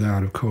went through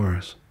that, of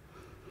course.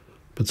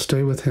 But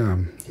stay with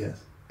him. Yes.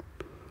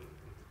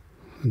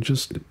 And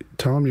just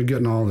tell him you're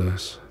getting all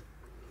this.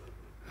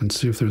 And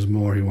see if there's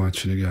more he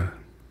wants you to get.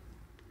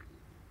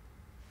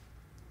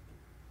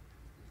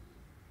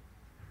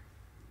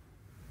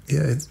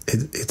 Yeah,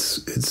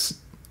 it's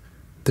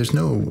there's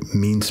no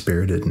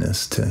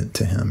mean-spiritedness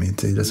to him.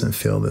 He doesn't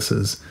feel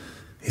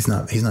he's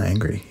not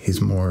angry. He's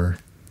more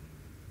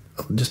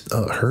just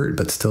hurt,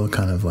 but still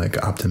kind of like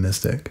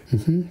optimistic.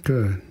 Mm-hmm.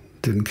 Good.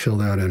 Didn't kill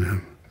that in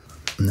him.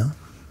 No.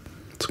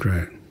 That's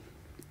great.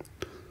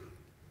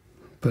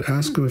 But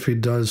ask him if he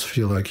does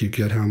feel like you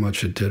get how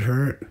much it did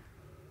hurt,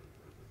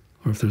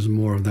 or if there's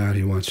more of that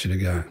he wants you to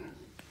get.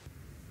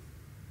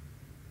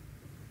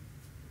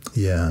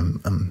 Yeah,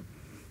 I'm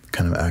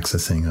kind of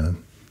accessing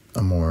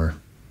a more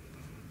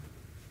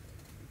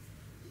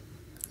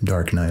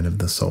dark night of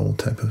the soul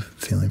type of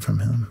feeling from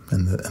him,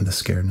 and the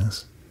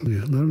scaredness.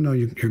 Yeah, let him know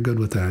you're good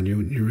with that. You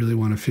really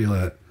want to feel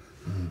it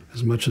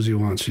as much as he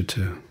wants you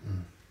to.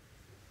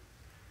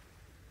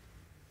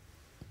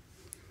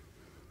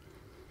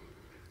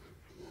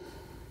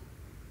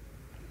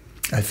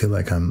 I feel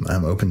like I'm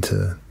open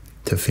to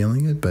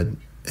feeling it, but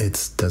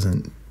it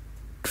doesn't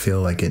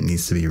feel like it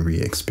needs to be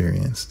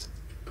re-experienced.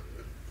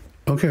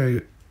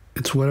 Okay,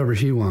 it's whatever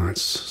he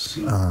wants.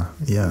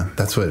 Yeah,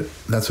 that's what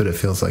it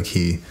feels like.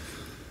 He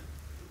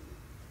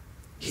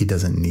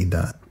doesn't need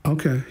that.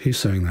 Okay, he's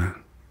saying that.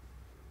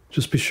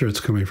 Just be sure it's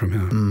coming from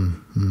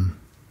him.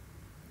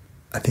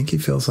 I think he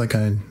feels like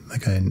I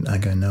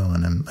know,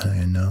 and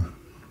I know.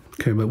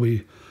 Okay, but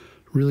we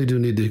really do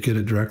need to get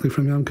it directly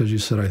from him because you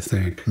said I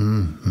think.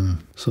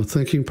 So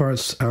thinking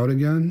part's out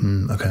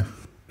again. Okay.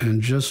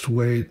 And just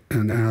wait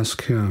and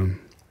ask him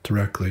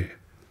directly.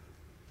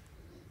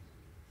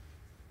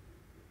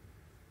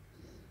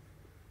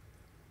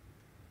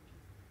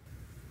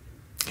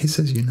 He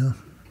says, you know.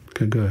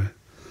 Okay, good.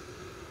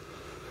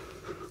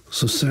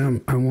 So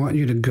Sam, I want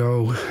you to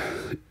go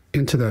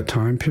into that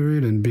time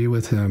period and be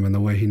with him in the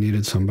way he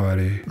needed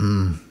somebody.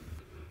 And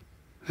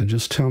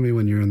just tell me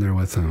when you're in there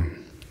with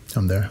him.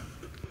 I'm there.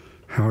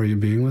 How are you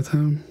being with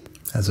him?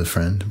 As a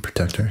friend and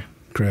protector.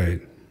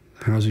 Great.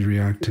 How's he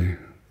reacting?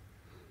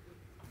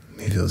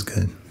 He feels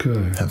good.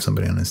 Good. Have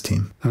somebody on his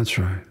team. That's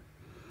right.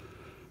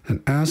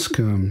 And ask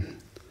him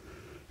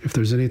if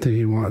there's anything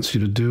he wants you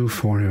to do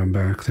for him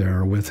back there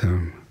or with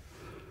him.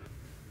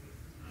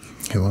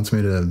 He wants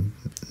me to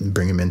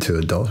bring him into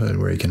adulthood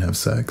where he can have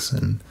sex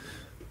and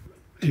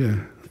yeah,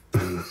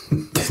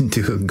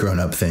 do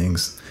grown-up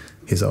things.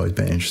 He's always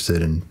been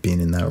interested in being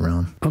in that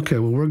realm. Okay,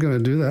 well, we're going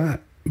to do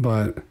that.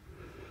 But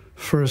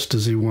first,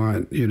 does he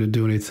want you to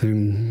do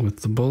anything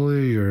with the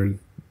bully or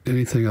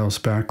anything else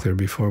back there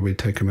before we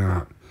take him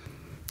out?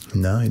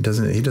 No, he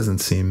doesn't. He doesn't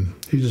seem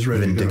He's just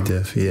ready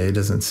vindictive. To go. Yeah, he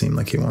doesn't seem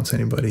like he wants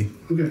anybody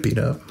beat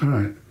up.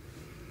 All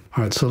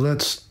right, so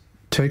let's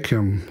take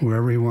him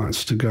wherever he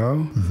wants to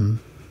go.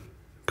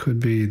 Could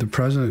be the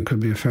present, could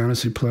be a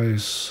fantasy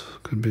place,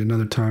 could be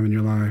another time in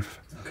your life.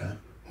 Okay.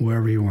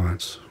 Wherever he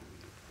wants.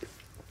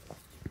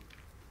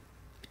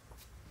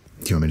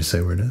 Do you want me to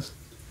say where it is?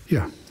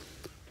 Yeah.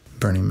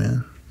 Burning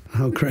Man.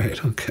 Oh,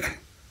 great. Okay.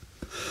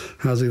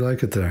 How's he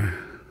like it there?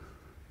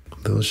 A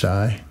little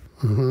shy.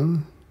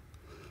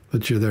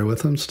 But you're there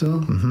with him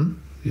still?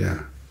 Yeah.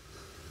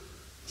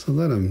 So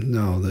let him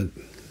know that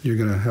you're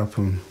going to help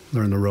him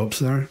learn the ropes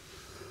there.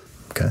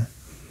 Okay.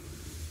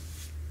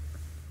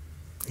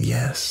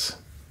 Yes.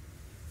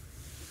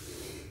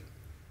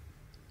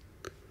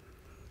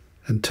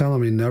 And tell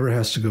him he never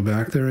has to go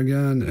back there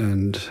again.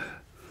 And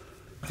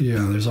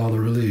yeah, there's all the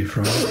relief,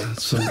 right?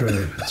 That's so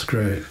great. It's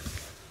great.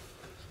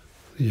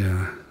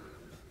 Yeah.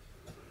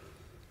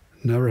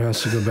 Never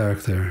has to go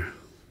back there.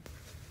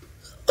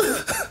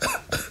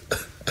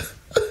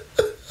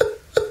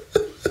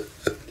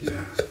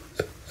 Yeah.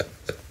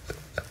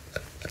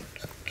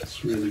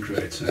 It's really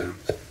great, Sam.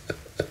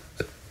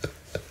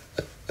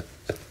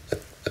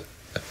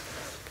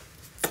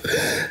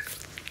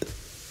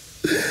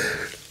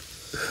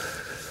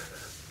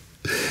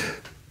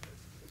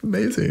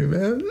 Amazing,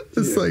 man.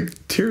 It's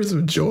like tears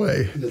of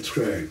joy. That's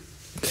great.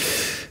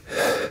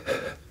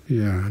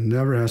 Yeah,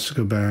 never has to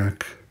go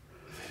back.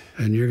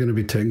 And you're going to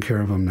be taking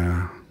care of him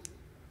now.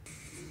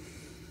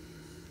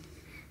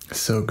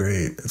 So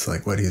great. It's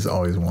like what he's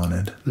always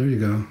wanted. There you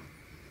go.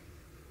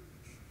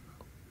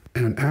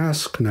 And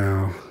ask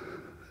now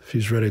if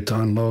he's ready to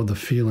unload the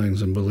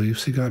feelings and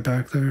beliefs he got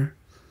back there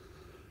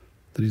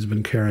that he's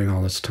been carrying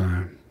all this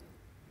time.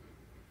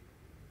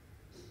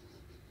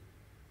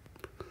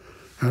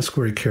 Ask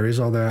where he carries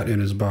all that in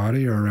his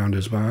body or around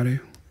his body.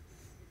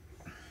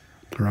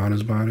 Or on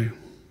his body.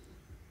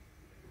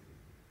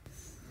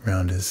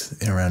 Around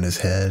his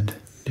head.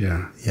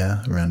 Yeah.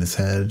 Yeah, around his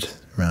head,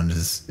 around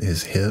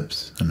his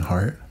hips and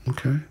heart.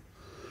 Okay.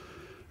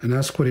 And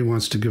ask what he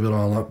wants to give it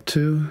all up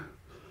to.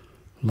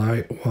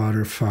 Light,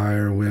 water,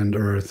 fire, wind,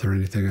 earth, or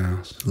anything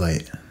else.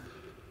 Light.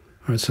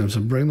 All right, Sam, so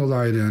bring the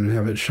light in and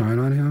have it shine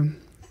on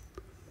him.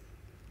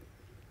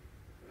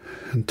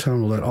 And tell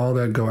him to let all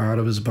that go out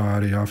of his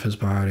body, off his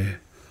body.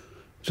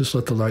 Just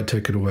let the light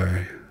take it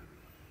away.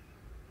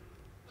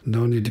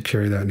 No need to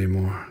carry that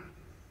anymore.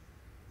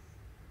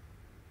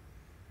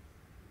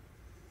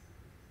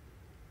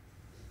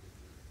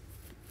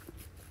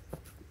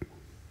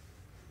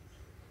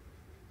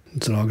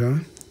 Is it all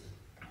gone?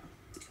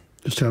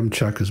 Just have him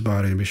check his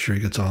body and be sure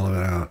he gets all of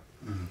it out.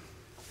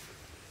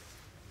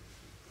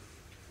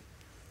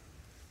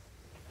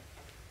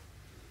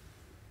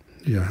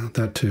 Yeah,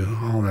 that too.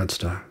 All that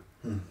stuff.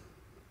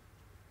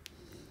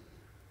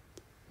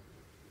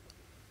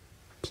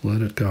 Just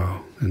let it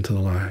go into the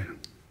light.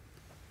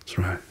 That's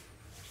right.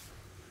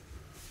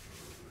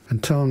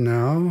 And tell him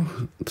now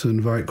to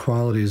invite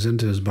qualities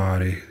into his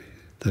body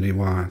that he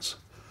wants.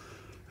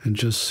 And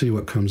just see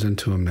what comes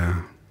into him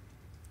now.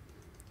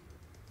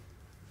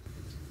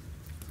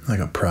 Like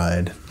a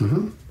pride.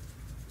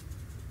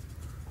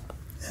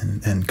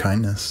 And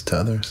kindness to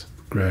others.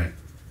 Great.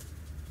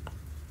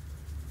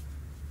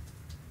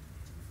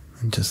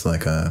 Just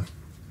like a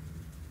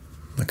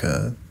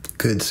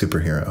good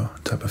superhero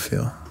type of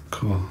feel.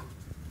 Cool.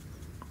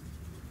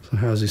 So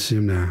how does he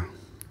seem now?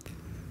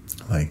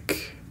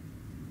 Like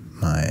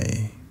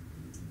my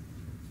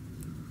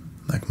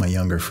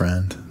younger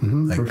friend.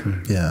 Mm-hmm, like,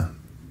 perfect. Yeah.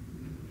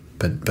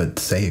 But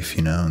safe,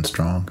 and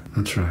strong.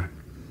 That's right.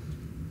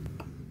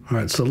 All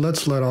right, so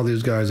let's let all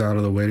these guys out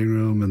of the waiting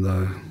room and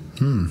the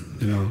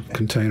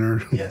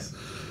container. Yes.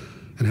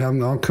 And have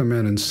them all come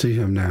in and see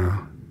him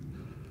now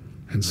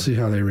and see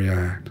how they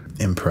react.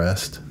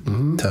 Impressed.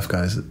 Mm-hmm. Tough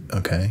guys.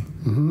 Okay.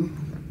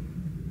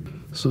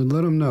 Mm-hmm. So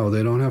let them know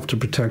they don't have to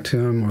protect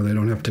him or they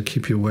don't have to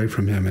keep you away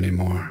from him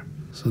anymore.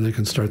 So they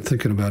can start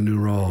thinking about new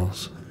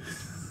roles.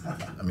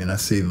 I mean, I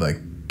see like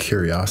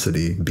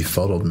curiosity,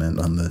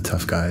 befuddlement on the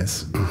tough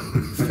guy's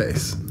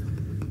face.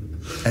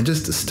 And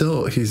just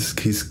still, he's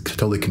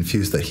totally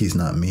confused that he's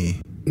not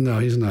me. No,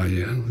 he's not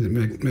you.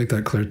 Make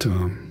that clear to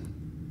him.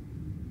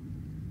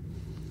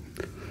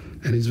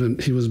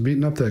 And he was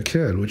beating up that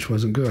kid, which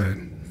wasn't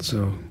good.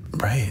 So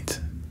right.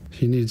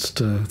 He needs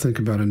to think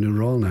about a new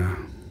role now.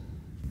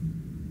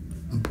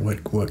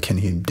 What can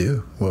he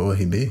do? What will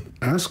he be?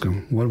 Ask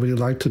him. What would he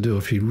like to do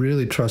if he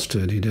really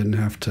trusted he didn't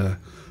have to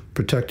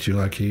protect you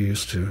like he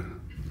used to?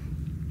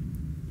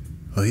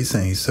 Well, he's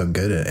saying he's so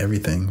good at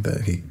everything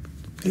that he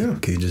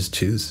can just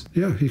choose.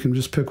 Yeah, he can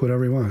just pick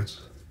whatever he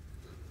wants.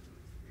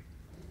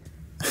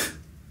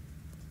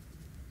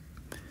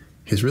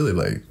 He's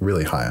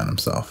really high on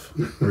himself.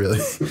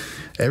 Really,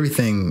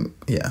 everything.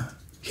 Yeah,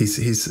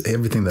 he's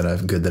everything that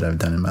I've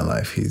done in my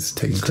life. He's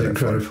taking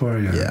credit for.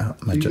 Yeah,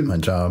 my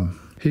job.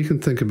 He can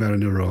think about a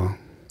new role.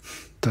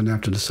 Doesn't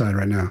have to decide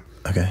right now.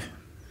 Okay.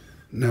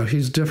 Now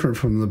he's different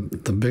from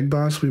the big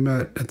boss we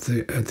met at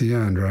the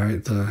end,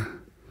 right?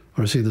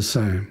 Or is he the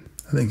same?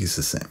 I think he's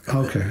the same.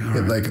 Okay.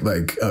 All right.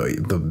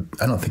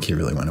 I don't think he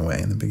really went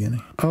away in the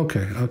beginning.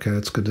 Okay,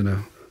 that's good to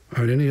know.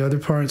 All right, any other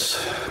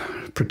parts?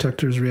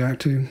 Protectors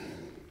reacting?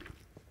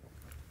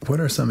 What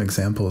are some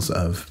examples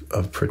of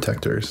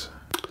protectors?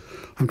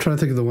 I'm trying to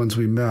think of the ones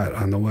we met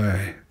on the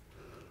way.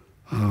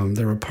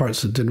 There were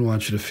parts that didn't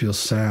want you to feel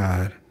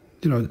sad.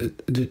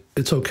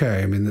 It's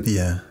okay. I mean,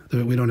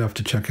 we don't have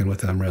to check in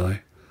with them, really.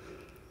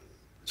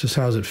 Just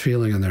how's it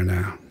feeling in there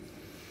now?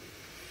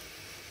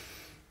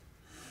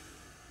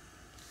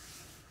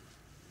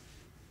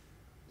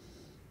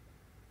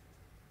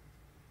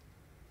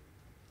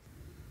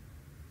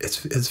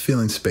 It's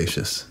feeling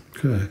spacious.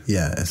 Good.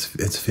 Yeah,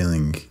 it's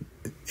feeling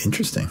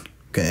interesting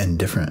and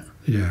different.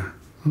 Yeah.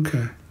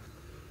 Okay.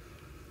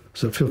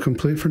 Does it feel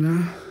complete for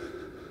now?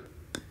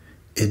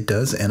 It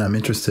does, and I'm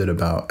interested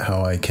about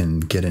how I can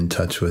get in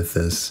touch with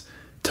this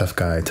tough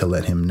guy to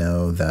let him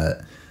know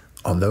that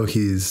although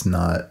he's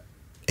not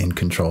in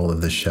control of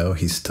the show,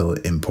 he's still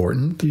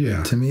important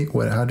to me.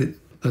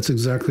 That's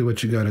exactly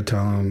what you got to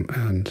tell him,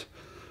 and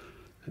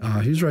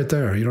he's right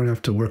there. You don't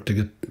have to work to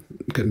get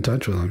in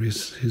touch with him.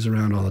 He's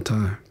around all the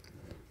time.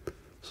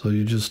 So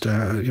you just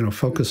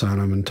focus on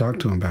him and talk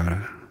to him about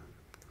it.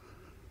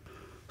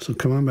 So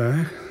come on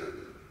back.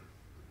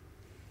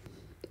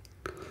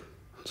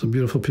 It's a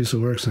beautiful piece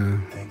of work,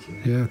 Sam. Thank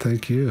you. Yeah,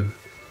 thank you.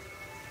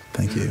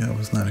 Thank you. I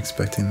was not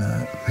expecting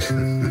that.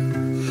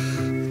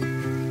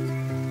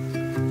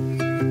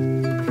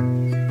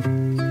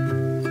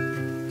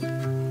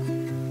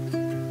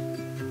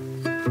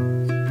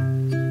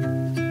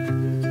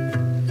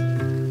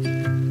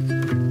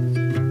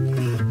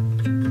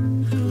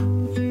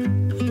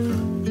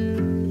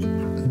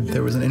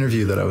 There was an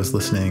interview that I was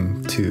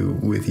listening to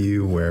with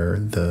you where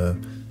the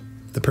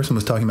person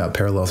was talking about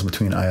parallels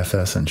between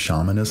IFS and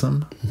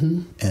shamanism,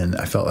 and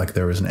I felt like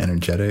there was an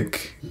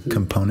energetic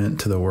component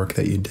to the work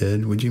that you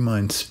did. Would you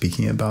mind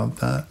speaking about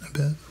that a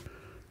bit?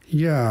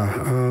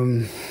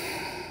 Yeah.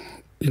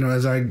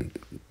 As I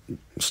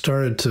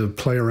started to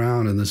play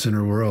around in this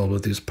inner world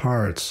with these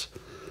parts,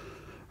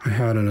 I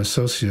had an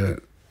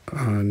associate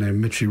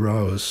named Mitchie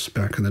Rose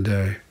back in the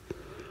day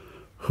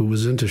who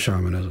was into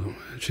shamanism.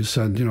 She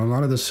said, a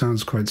lot of this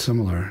sounds quite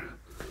similar.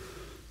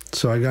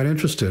 So I got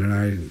interested, and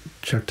I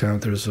checked out,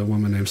 there's a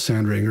woman named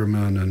Sandra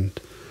Ingerman, and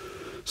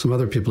some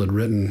other people had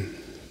written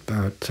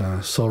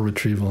about soul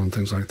retrieval and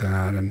things like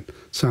that, and it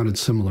sounded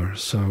similar.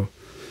 So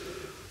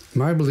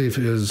my belief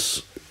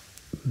is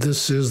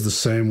this is the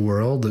same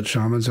world that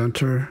shamans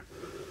enter,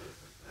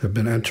 have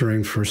been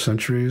entering for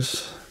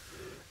centuries,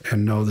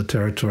 and know the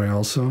territory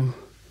also.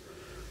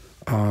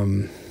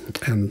 And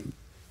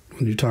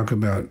when you talk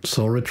about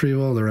soul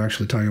retrieval, they're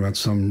actually talking about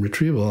some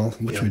retrieval,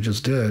 which we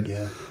just did,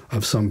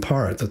 of some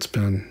part that's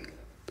been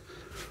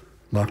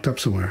locked up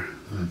somewhere.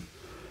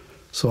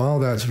 So all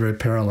that's very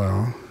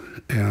parallel.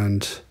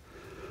 And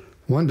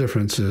one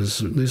difference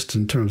is, at least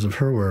in terms of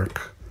her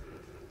work,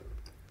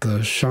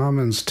 the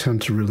shamans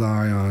tend to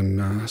rely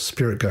on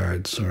spirit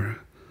guides or,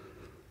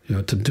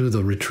 to do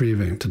the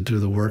retrieving, to do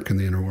the work in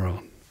the inner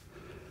world.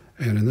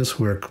 And in this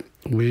work,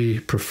 we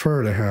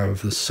prefer to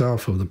have the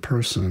self of the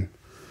person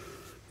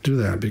do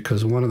that,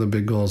 because one of the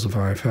big goals of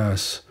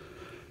IFS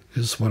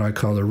is what I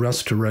call the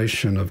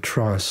restoration of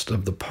trust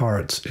of the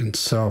parts in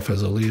self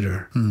as a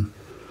leader.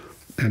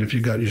 And if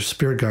you got your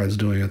spirit guides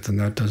doing it, then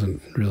that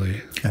doesn't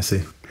really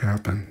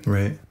happen.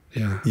 Right.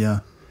 Yeah. Yeah.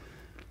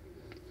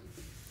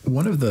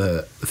 One of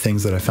the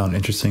things that I found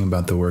interesting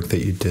about the work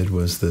that you did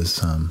was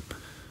this,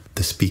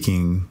 the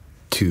speaking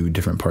to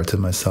different parts of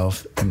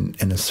myself. And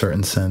in a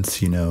certain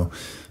sense, you know,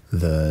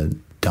 the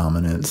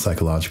dominant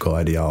psychological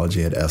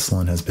ideology at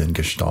Esalen has been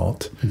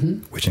Gestalt,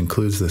 which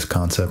includes this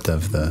concept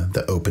of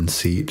the open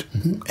seat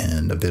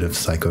and a bit of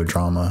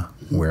psychodrama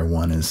where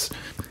one is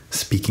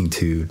speaking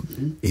to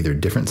either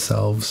different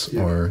selves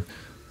or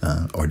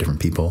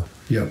different people.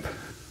 Yep.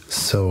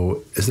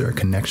 So is there a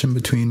connection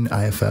between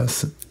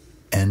IFS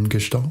and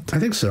Gestalt? I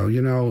think so.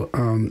 You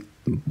know,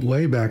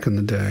 way back in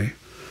the day,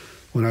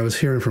 when I was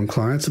hearing from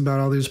clients about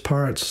all these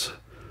parts,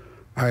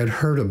 I had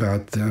heard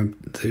about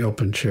the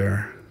open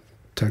chair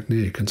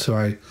technique. And so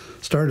I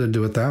started to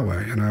do it that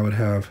way. And I would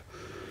have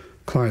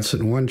clients sit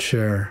in one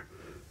chair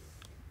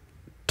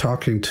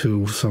talking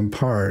to some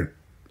part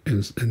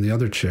in the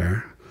other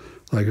chair.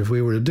 Like if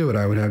we were to do it,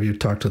 I would have you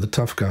talk to the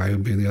tough guy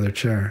who'd be in the other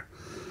chair.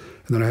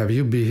 And then I have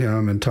you be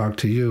him and talk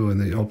to you in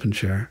the open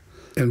chair.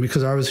 And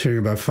because I was hearing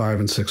about 5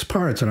 and 6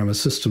 parts, and I'm a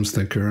systems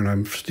thinker, and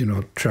I'm, you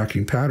know,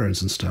 tracking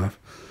patterns and stuff,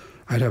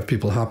 I'd have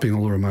people hopping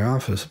all over my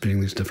office being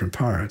these different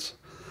parts.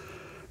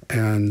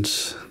 And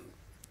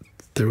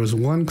there was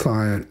one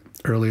client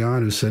early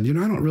on who said, you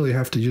know, I don't really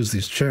have to use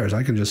these chairs.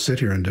 I can just sit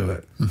here and do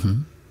it.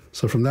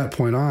 So from that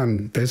point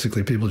on,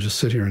 basically people just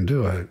sit here and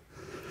do it.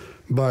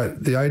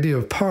 But the idea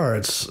of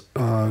parts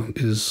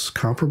is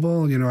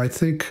comparable. You know, I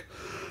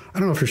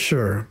don't know for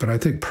sure, but I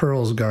think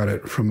Pearl's got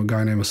it from a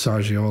guy named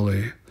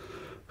Assagioli,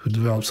 who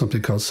developed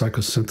something called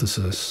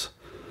psychosynthesis,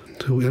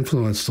 who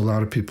influenced a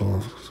lot of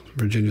people,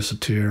 Virginia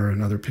Satir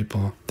and other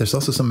people. There's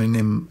also somebody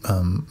named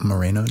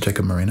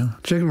Jacob Moreno.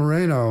 Jacob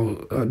Moreno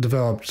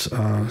developed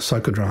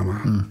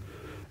psychodrama.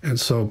 And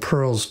so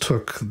Pearls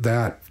took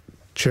that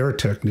chair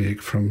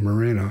technique from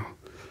Moreno.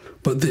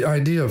 But the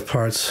idea of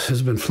parts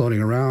has been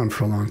floating around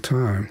for a long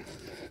time.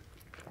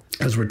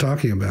 As we're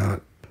talking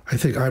about, I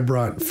think I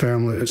brought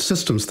family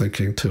systems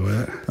thinking to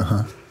it.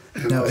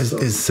 Now,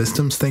 is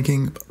systems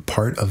thinking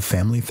part of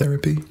family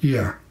therapy?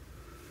 Yeah.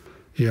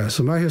 Yeah.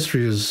 So my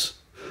history is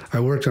I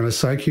worked on a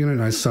psych unit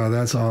and I saw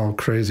that's all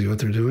crazy what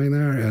they're doing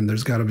there, and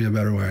there's got to be a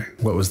better way.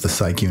 What was the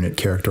psych unit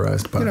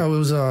characterized by? You know, it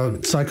was a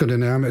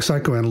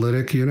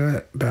psychoanalytic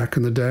unit back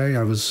in the day.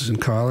 I was in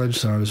college,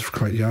 so I was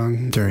quite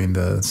young. During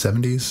the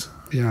 70s?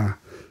 Yeah.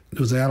 It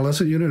was the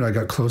adolescent unit. I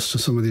got close to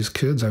some of these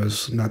kids. I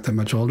was not that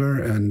much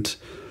older, and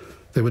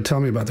they would tell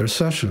me about their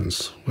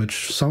sessions,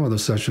 which some of the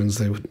sessions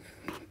they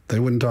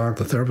wouldn't talk,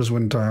 the therapist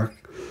wouldn't talk,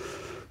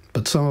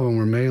 but some of them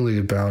were mainly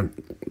about,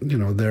 you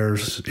know, their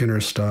inner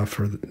stuff,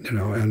 or, you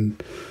know,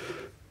 and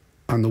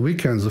on the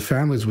weekends, the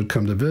families would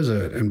come to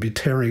visit and be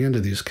tearing into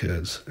these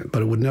kids,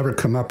 but it would never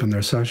come up in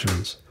their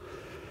sessions.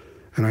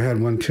 And I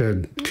had one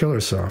kid kill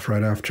herself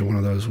right after one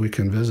of those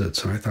weekend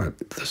visits, and I thought,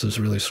 this is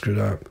really screwed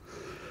up.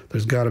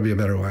 There's got to be a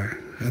better way.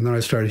 And then I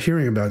started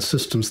hearing about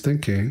systems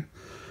thinking,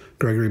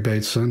 Gregory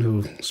Bateson,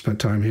 who spent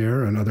time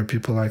here, and other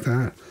people like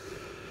that.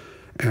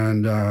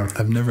 And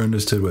I've never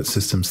understood what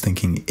systems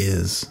thinking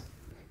is.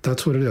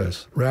 That's what it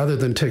is. Rather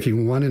than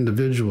taking one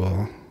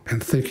individual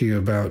and thinking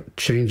about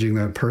changing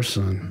that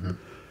person,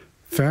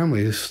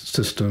 family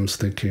systems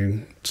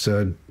thinking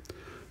said,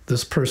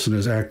 this person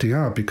is acting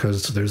out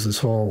because there's this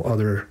whole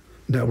other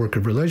network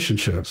of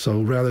relationships.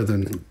 So rather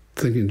than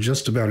thinking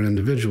just about an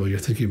individual, you're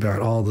thinking about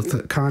all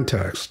the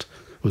context,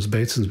 was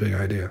Bateson's big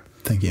idea.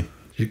 Thank you.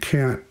 You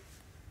can't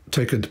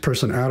take a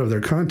person out of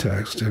their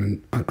context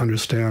and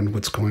understand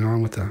what's going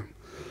on with them.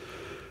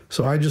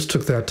 So I just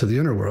took that to the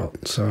inner world.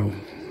 So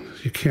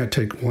you can't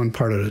take one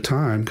part at a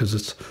time because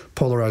it's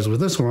polarized with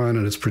this one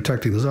and it's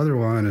protecting this other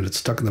one and it's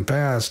stuck in the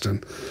past.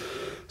 And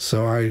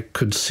so I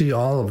could see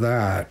all of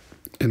that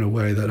in a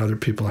way that other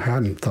people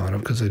hadn't thought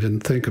of because they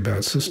didn't think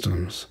about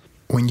systems.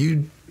 When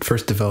you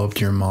first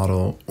developed your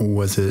model,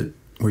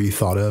 were you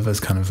thought of as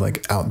kind of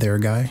like out there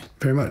guy?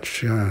 Very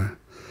much, yeah.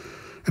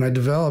 And I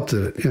developed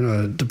it in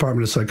a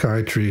department of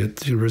psychiatry at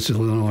the University of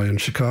Illinois in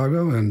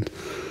Chicago, and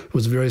it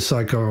was a very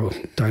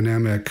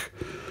psychodynamic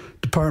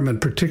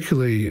department,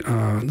 particularly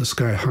this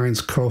guy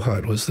Heinz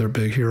Kohut was their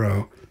big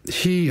hero.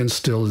 He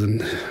instilled in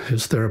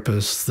his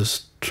therapists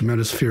this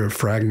tremendous fear of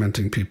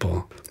fragmenting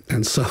people.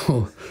 And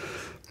so...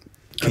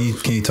 Can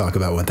you talk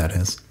about what that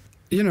is?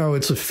 You know,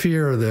 it's a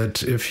fear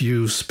that if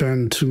you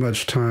spend too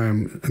much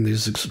time in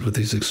with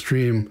these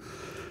extreme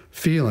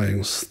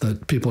feelings,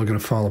 that people are going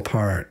to fall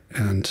apart.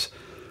 And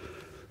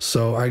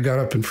so I got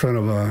up in front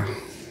of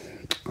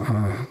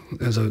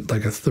as a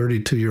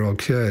 32-year-old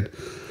kid,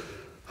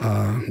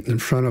 in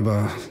front of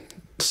a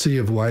sea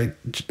of white,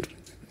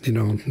 you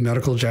know,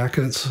 medical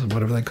jackets,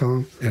 whatever they call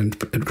them, and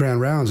it ran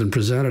rounds and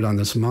presented on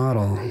this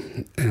model,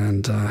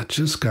 and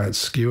just got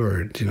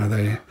skewered. You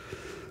know,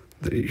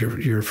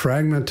 you're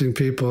fragmenting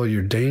people.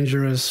 You're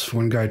dangerous.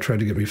 One guy tried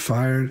to get me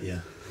fired. Yeah.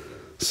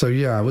 So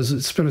yeah,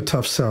 it's been a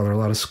tough sell. There are a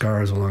lot of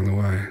scars along the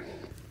way.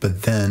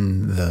 But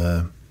then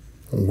the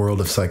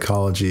world of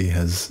psychology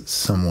has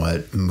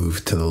somewhat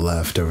moved to the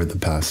left over the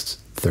past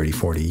 30,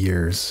 40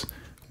 years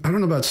I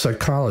don't know about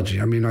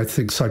psychology. I mean, I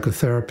think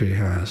psychotherapy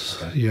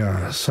has. Okay.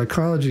 Yeah,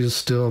 psychology is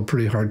still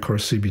pretty hardcore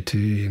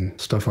CBT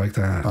and stuff like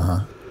that.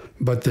 Uh-huh.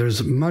 But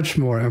there's much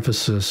more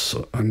emphasis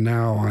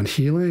now on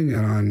healing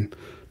and on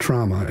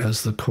trauma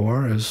as the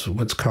core, as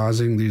what's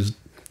causing these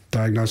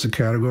diagnostic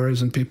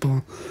categories in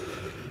people.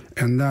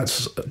 And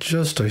that's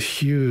just a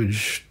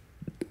huge,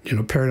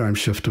 paradigm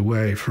shift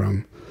away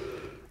from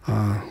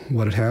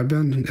what it had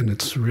been. And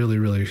it's really,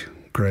 really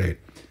great.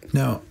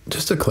 Now,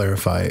 just to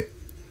clarify,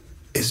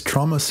 is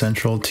trauma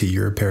central to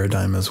your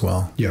paradigm as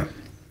well? Yeah.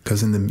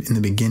 Because in the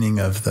beginning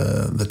of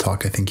the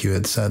talk, I think you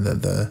had said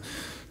that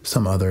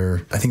some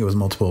other, I think it was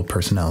multiple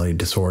personality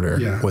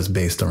disorder, was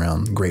based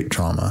around great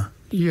trauma.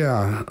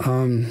 Yeah.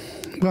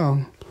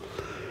 Well,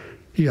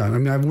 yeah. I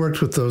mean, I've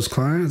worked with those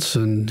clients,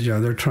 and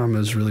their trauma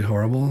is really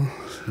horrible,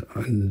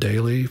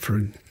 daily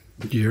for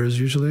years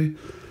usually.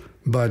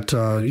 But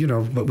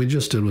what we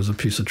just did was a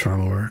piece of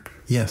trauma work.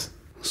 Yes.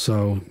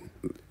 So,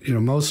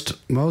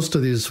 most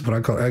of these what I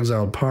call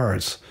exiled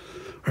parts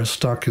are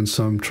stuck in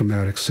some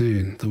traumatic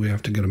scene that we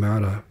have to get them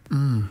out of.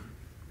 Mm.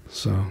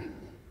 So.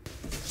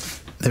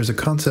 There's a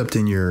concept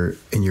in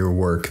your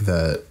work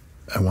that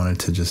I wanted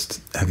to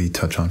just have you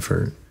touch on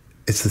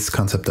it's this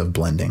concept of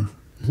blending.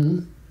 Mm-hmm.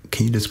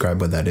 Can you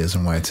describe what that is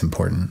and why it's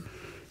important?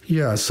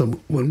 Yeah, so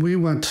when we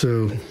went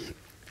to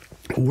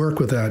work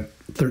with that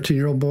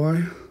 13-year-old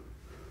boy,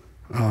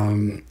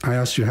 I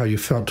asked you how you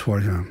felt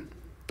toward him.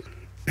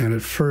 And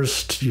at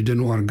first you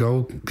didn't want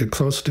to get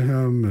close to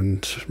him,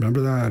 and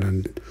remember that?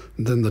 And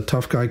then the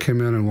tough guy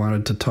came in and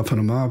wanted to toughen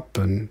him up,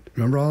 and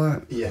remember all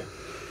that? Yeah.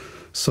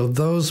 So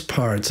those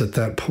parts at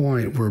that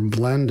point were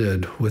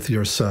blended with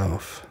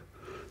yourself.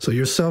 So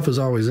yourself is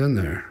always in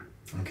there.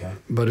 Okay.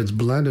 But it's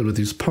blended with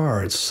these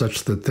parts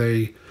such that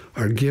they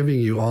are giving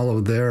you all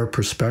of their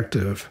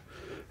perspective.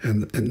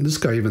 And this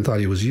guy even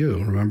thought he was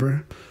you,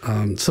 remember?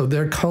 So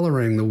they're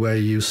coloring the way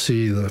you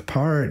see the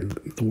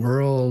part, the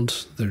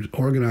world, they're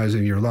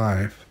organizing your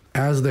life.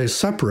 As they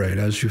separate,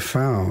 as you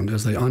found,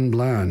 as they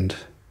unblend,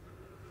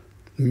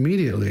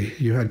 immediately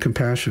you had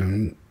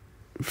compassion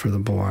for the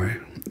boy.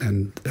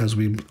 And as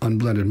we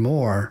unblended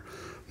more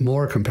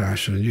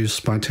compassion, and you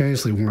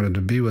spontaneously wanted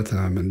to be with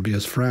him and be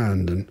his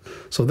friend. And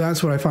so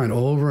that's what I find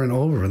over and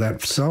over.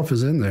 That self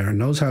is in there,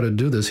 knows how to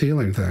do this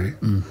healing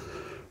thing,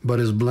 but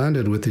is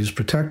blended with these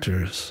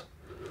protectors.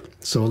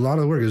 So a lot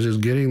of the work is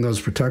just getting those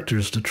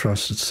protectors to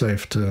trust it's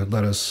safe to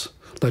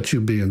let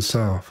you be in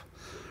self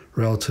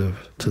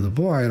relative to the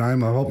boy. And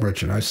I'm a hope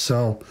merchant. I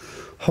sell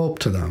hope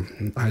to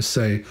them. I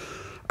say,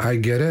 I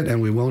get it,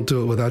 and we won't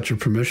do it without your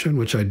permission,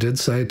 which I did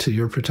say to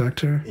your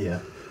protector. Yeah.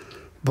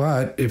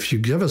 But if you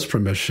give us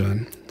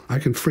permission, I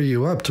can free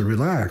you up to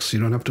relax.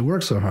 You don't have to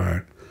work so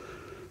hard.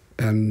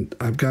 And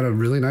I've got a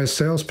really nice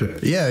sales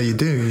pitch. Yeah, you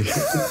do.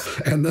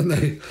 And then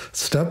they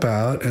step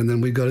out, and then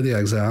we go to the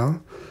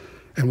exile.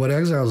 And what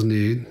exiles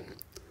need,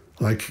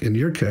 like in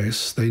your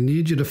case, they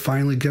need you to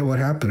finally get what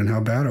happened and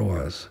how bad it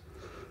was.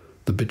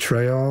 The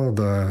betrayal,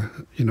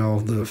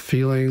 the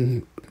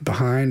feeling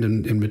behind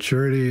and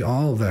immaturity,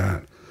 all of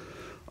that.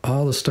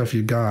 All the stuff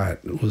you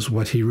got was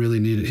what he really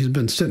needed. He's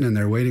been sitting in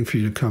there waiting for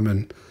you to come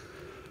in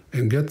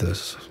and get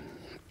this.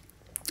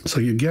 So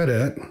you get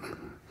it,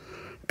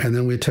 and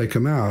then we take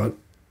him out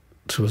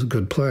to a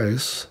good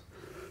place,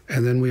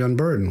 and then we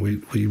unburden.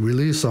 We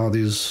release all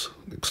these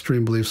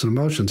extreme beliefs and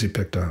emotions he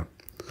picked up.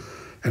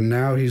 And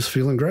now he's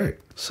feeling great.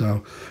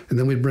 So, and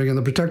then we bring in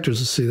the protectors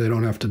to see they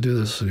don't have to do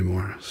this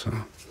anymore. So.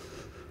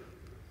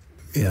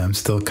 Yeah, I'm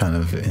still kind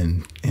of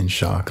in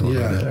shock a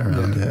little bit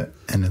around it.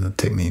 And it'll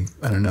take me,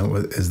 I don't know,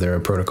 is there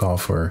a protocol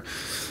for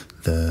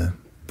the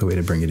way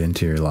to bring it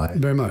into your life?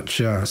 Very much,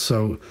 yeah.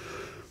 So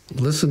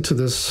listen to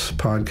this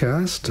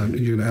podcast.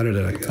 You can edit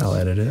it, I guess. I'll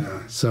edit it.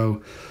 Yeah.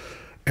 So,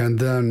 and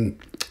then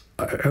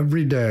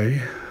every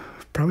day,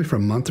 probably for a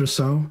month or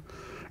so,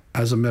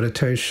 as a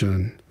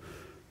meditation,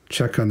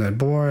 check on that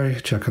boy,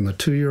 check on the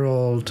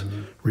 2-year-old,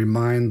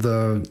 remind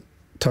the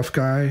tough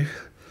guy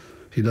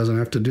he doesn't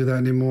have to do that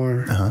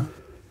anymore. Uh-huh.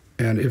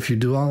 And if you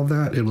do all of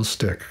that, it will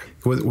stick.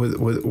 I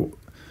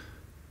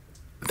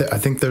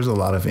think there's a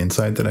lot of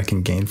insight that I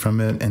can gain from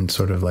it, and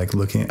sort of like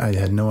I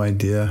had no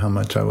idea how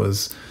much I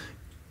was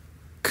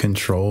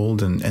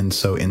controlled and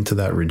so into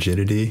that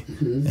rigidity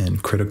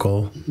and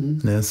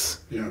criticalness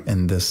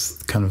and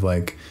this kind of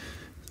like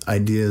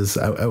ideas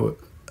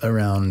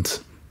around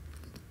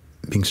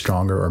being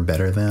stronger or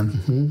better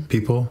than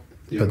people.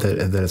 Yeah. But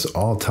that it's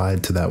all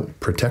tied to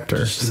that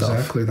protector self.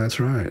 Exactly, that's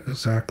right.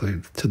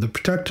 Exactly. To the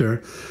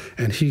protector,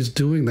 and he's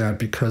doing that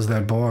because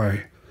that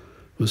boy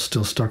was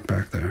still stuck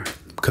back there.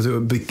 Because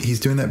he's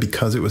doing that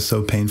because it was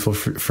so painful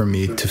for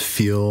me to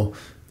feel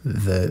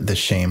the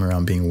shame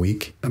around being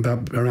weak.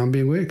 Around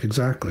being weak,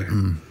 exactly.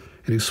 And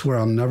he swore,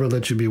 I'll never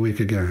let you be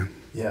weak again.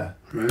 Yeah.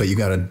 Right? But you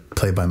got to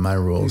play by my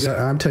rules.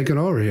 I'm taking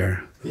over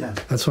here. Yeah.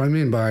 That's what I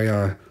mean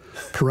by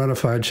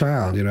parentified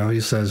child. He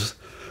says,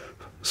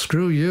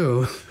 screw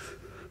you.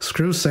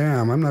 Screw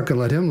Sam, I'm not going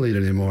to let him lead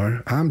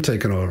anymore. I'm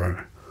taking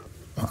over.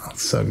 Oh,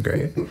 so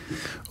great.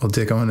 Well,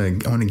 Dick, I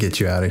want to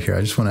get you out of here.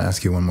 I just want to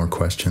ask you one more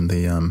question.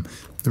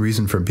 The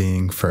reason for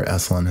being for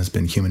Esalen has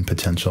been human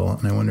potential.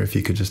 And I wonder if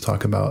you could just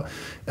talk about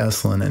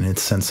Esalen and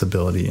its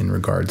sensibility in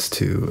regards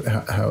to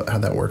how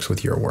that works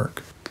with your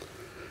work.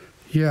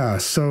 Yeah,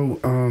 so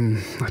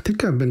I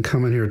think I've been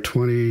coming here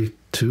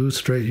 22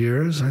 straight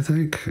years, I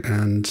think,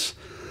 and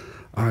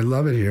I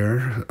love it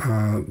here,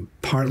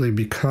 partly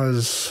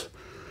because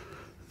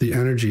the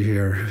energy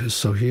here is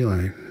so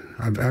healing.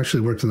 I've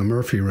actually worked in the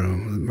Murphy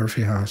room, the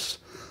Murphy house,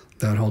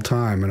 that whole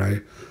time,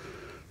 and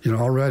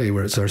already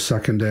where it's our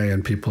second day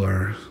and people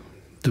are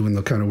doing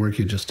the kind of work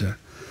you just did.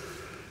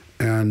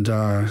 And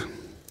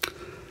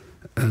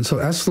so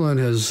Esalen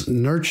has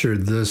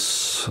nurtured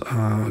this,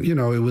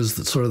 it was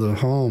sort of the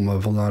home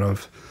of a lot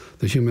of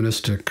the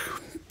humanistic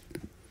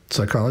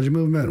psychology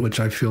movement, which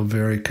I feel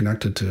very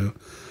connected to.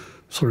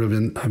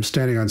 I'm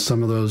standing on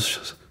some of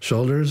those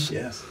shoulders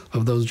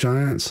of those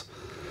giants.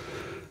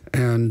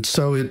 And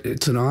so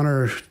it's an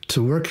honor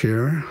to work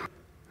here.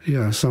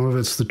 Yeah, some of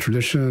it's the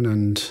tradition,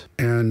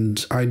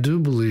 and I do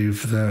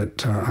believe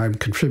that I'm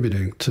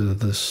contributing to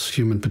this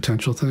human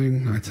potential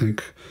thing. I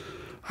think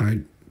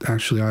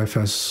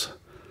IFS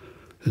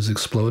has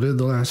exploded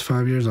the last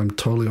 5 years. I'm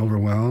totally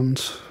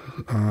overwhelmed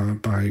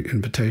by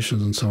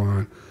invitations and so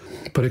on,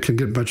 but it can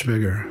get much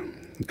bigger.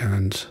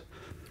 And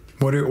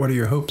what are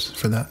your hopes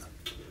for that?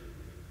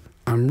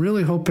 I'm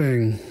really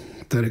hoping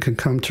that it can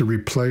come to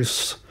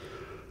replace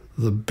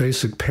the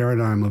basic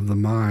paradigm of the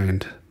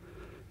mind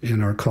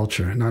in our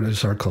culture, not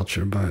just our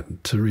culture,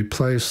 but to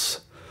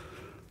replace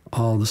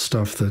all the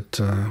stuff that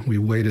we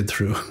waded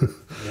through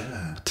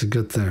to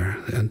get there,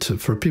 and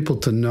for people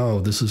to know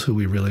this is who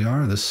we really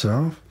are, this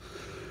self,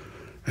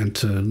 and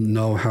to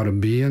know how to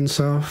be in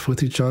self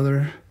with each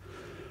other,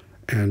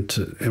 and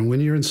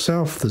when you're in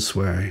self this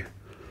way,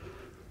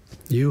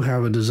 you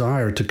have a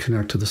desire to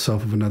connect to the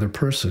self of another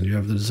person. You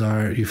have the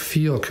desire, you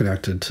feel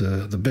connected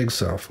to the big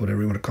self, whatever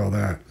you want to call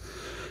that.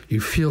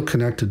 You feel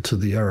connected to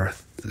the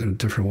earth in a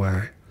different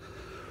way.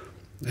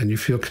 And you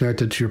feel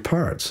connected to your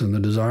parts and the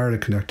desire to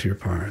connect to your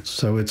parts.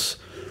 So it's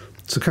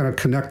a kind of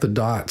connect the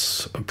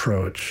dots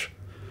approach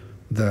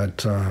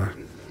that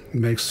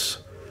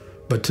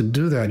but to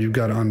do that, you've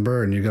got to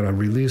unburden, you've got to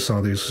release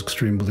all these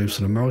extreme beliefs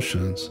and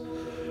emotions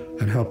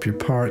and help your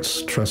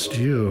parts trust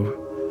you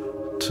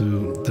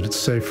that it's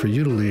safe for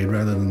you to lead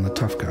rather than the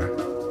tough guy.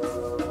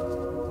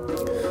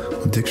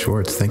 Well, Dick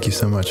Schwartz, thank you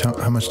so much.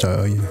 How much do I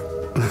owe you?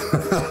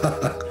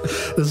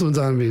 This one's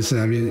on me,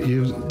 Sam.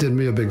 You did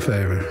me a big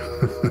favor.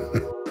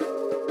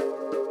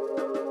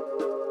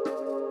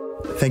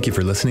 Thank you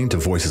for listening to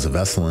Voices of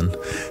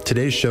Esalen.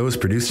 Today's show is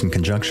produced in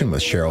conjunction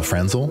with Cheryl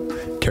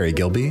Frenzel, Terry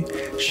Gilby,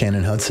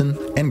 Shannon Hudson,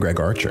 and Greg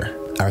Archer.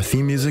 Our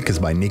theme music is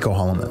by Nico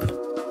Holloman.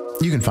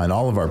 You can find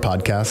all of our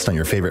podcasts on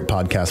your favorite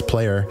podcast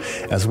player,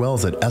 as well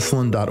as at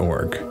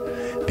esalen.org.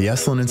 The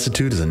Esalen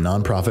Institute is a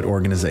nonprofit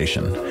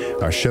organization.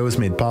 Our show is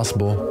made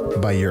possible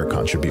by your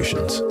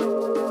contributions.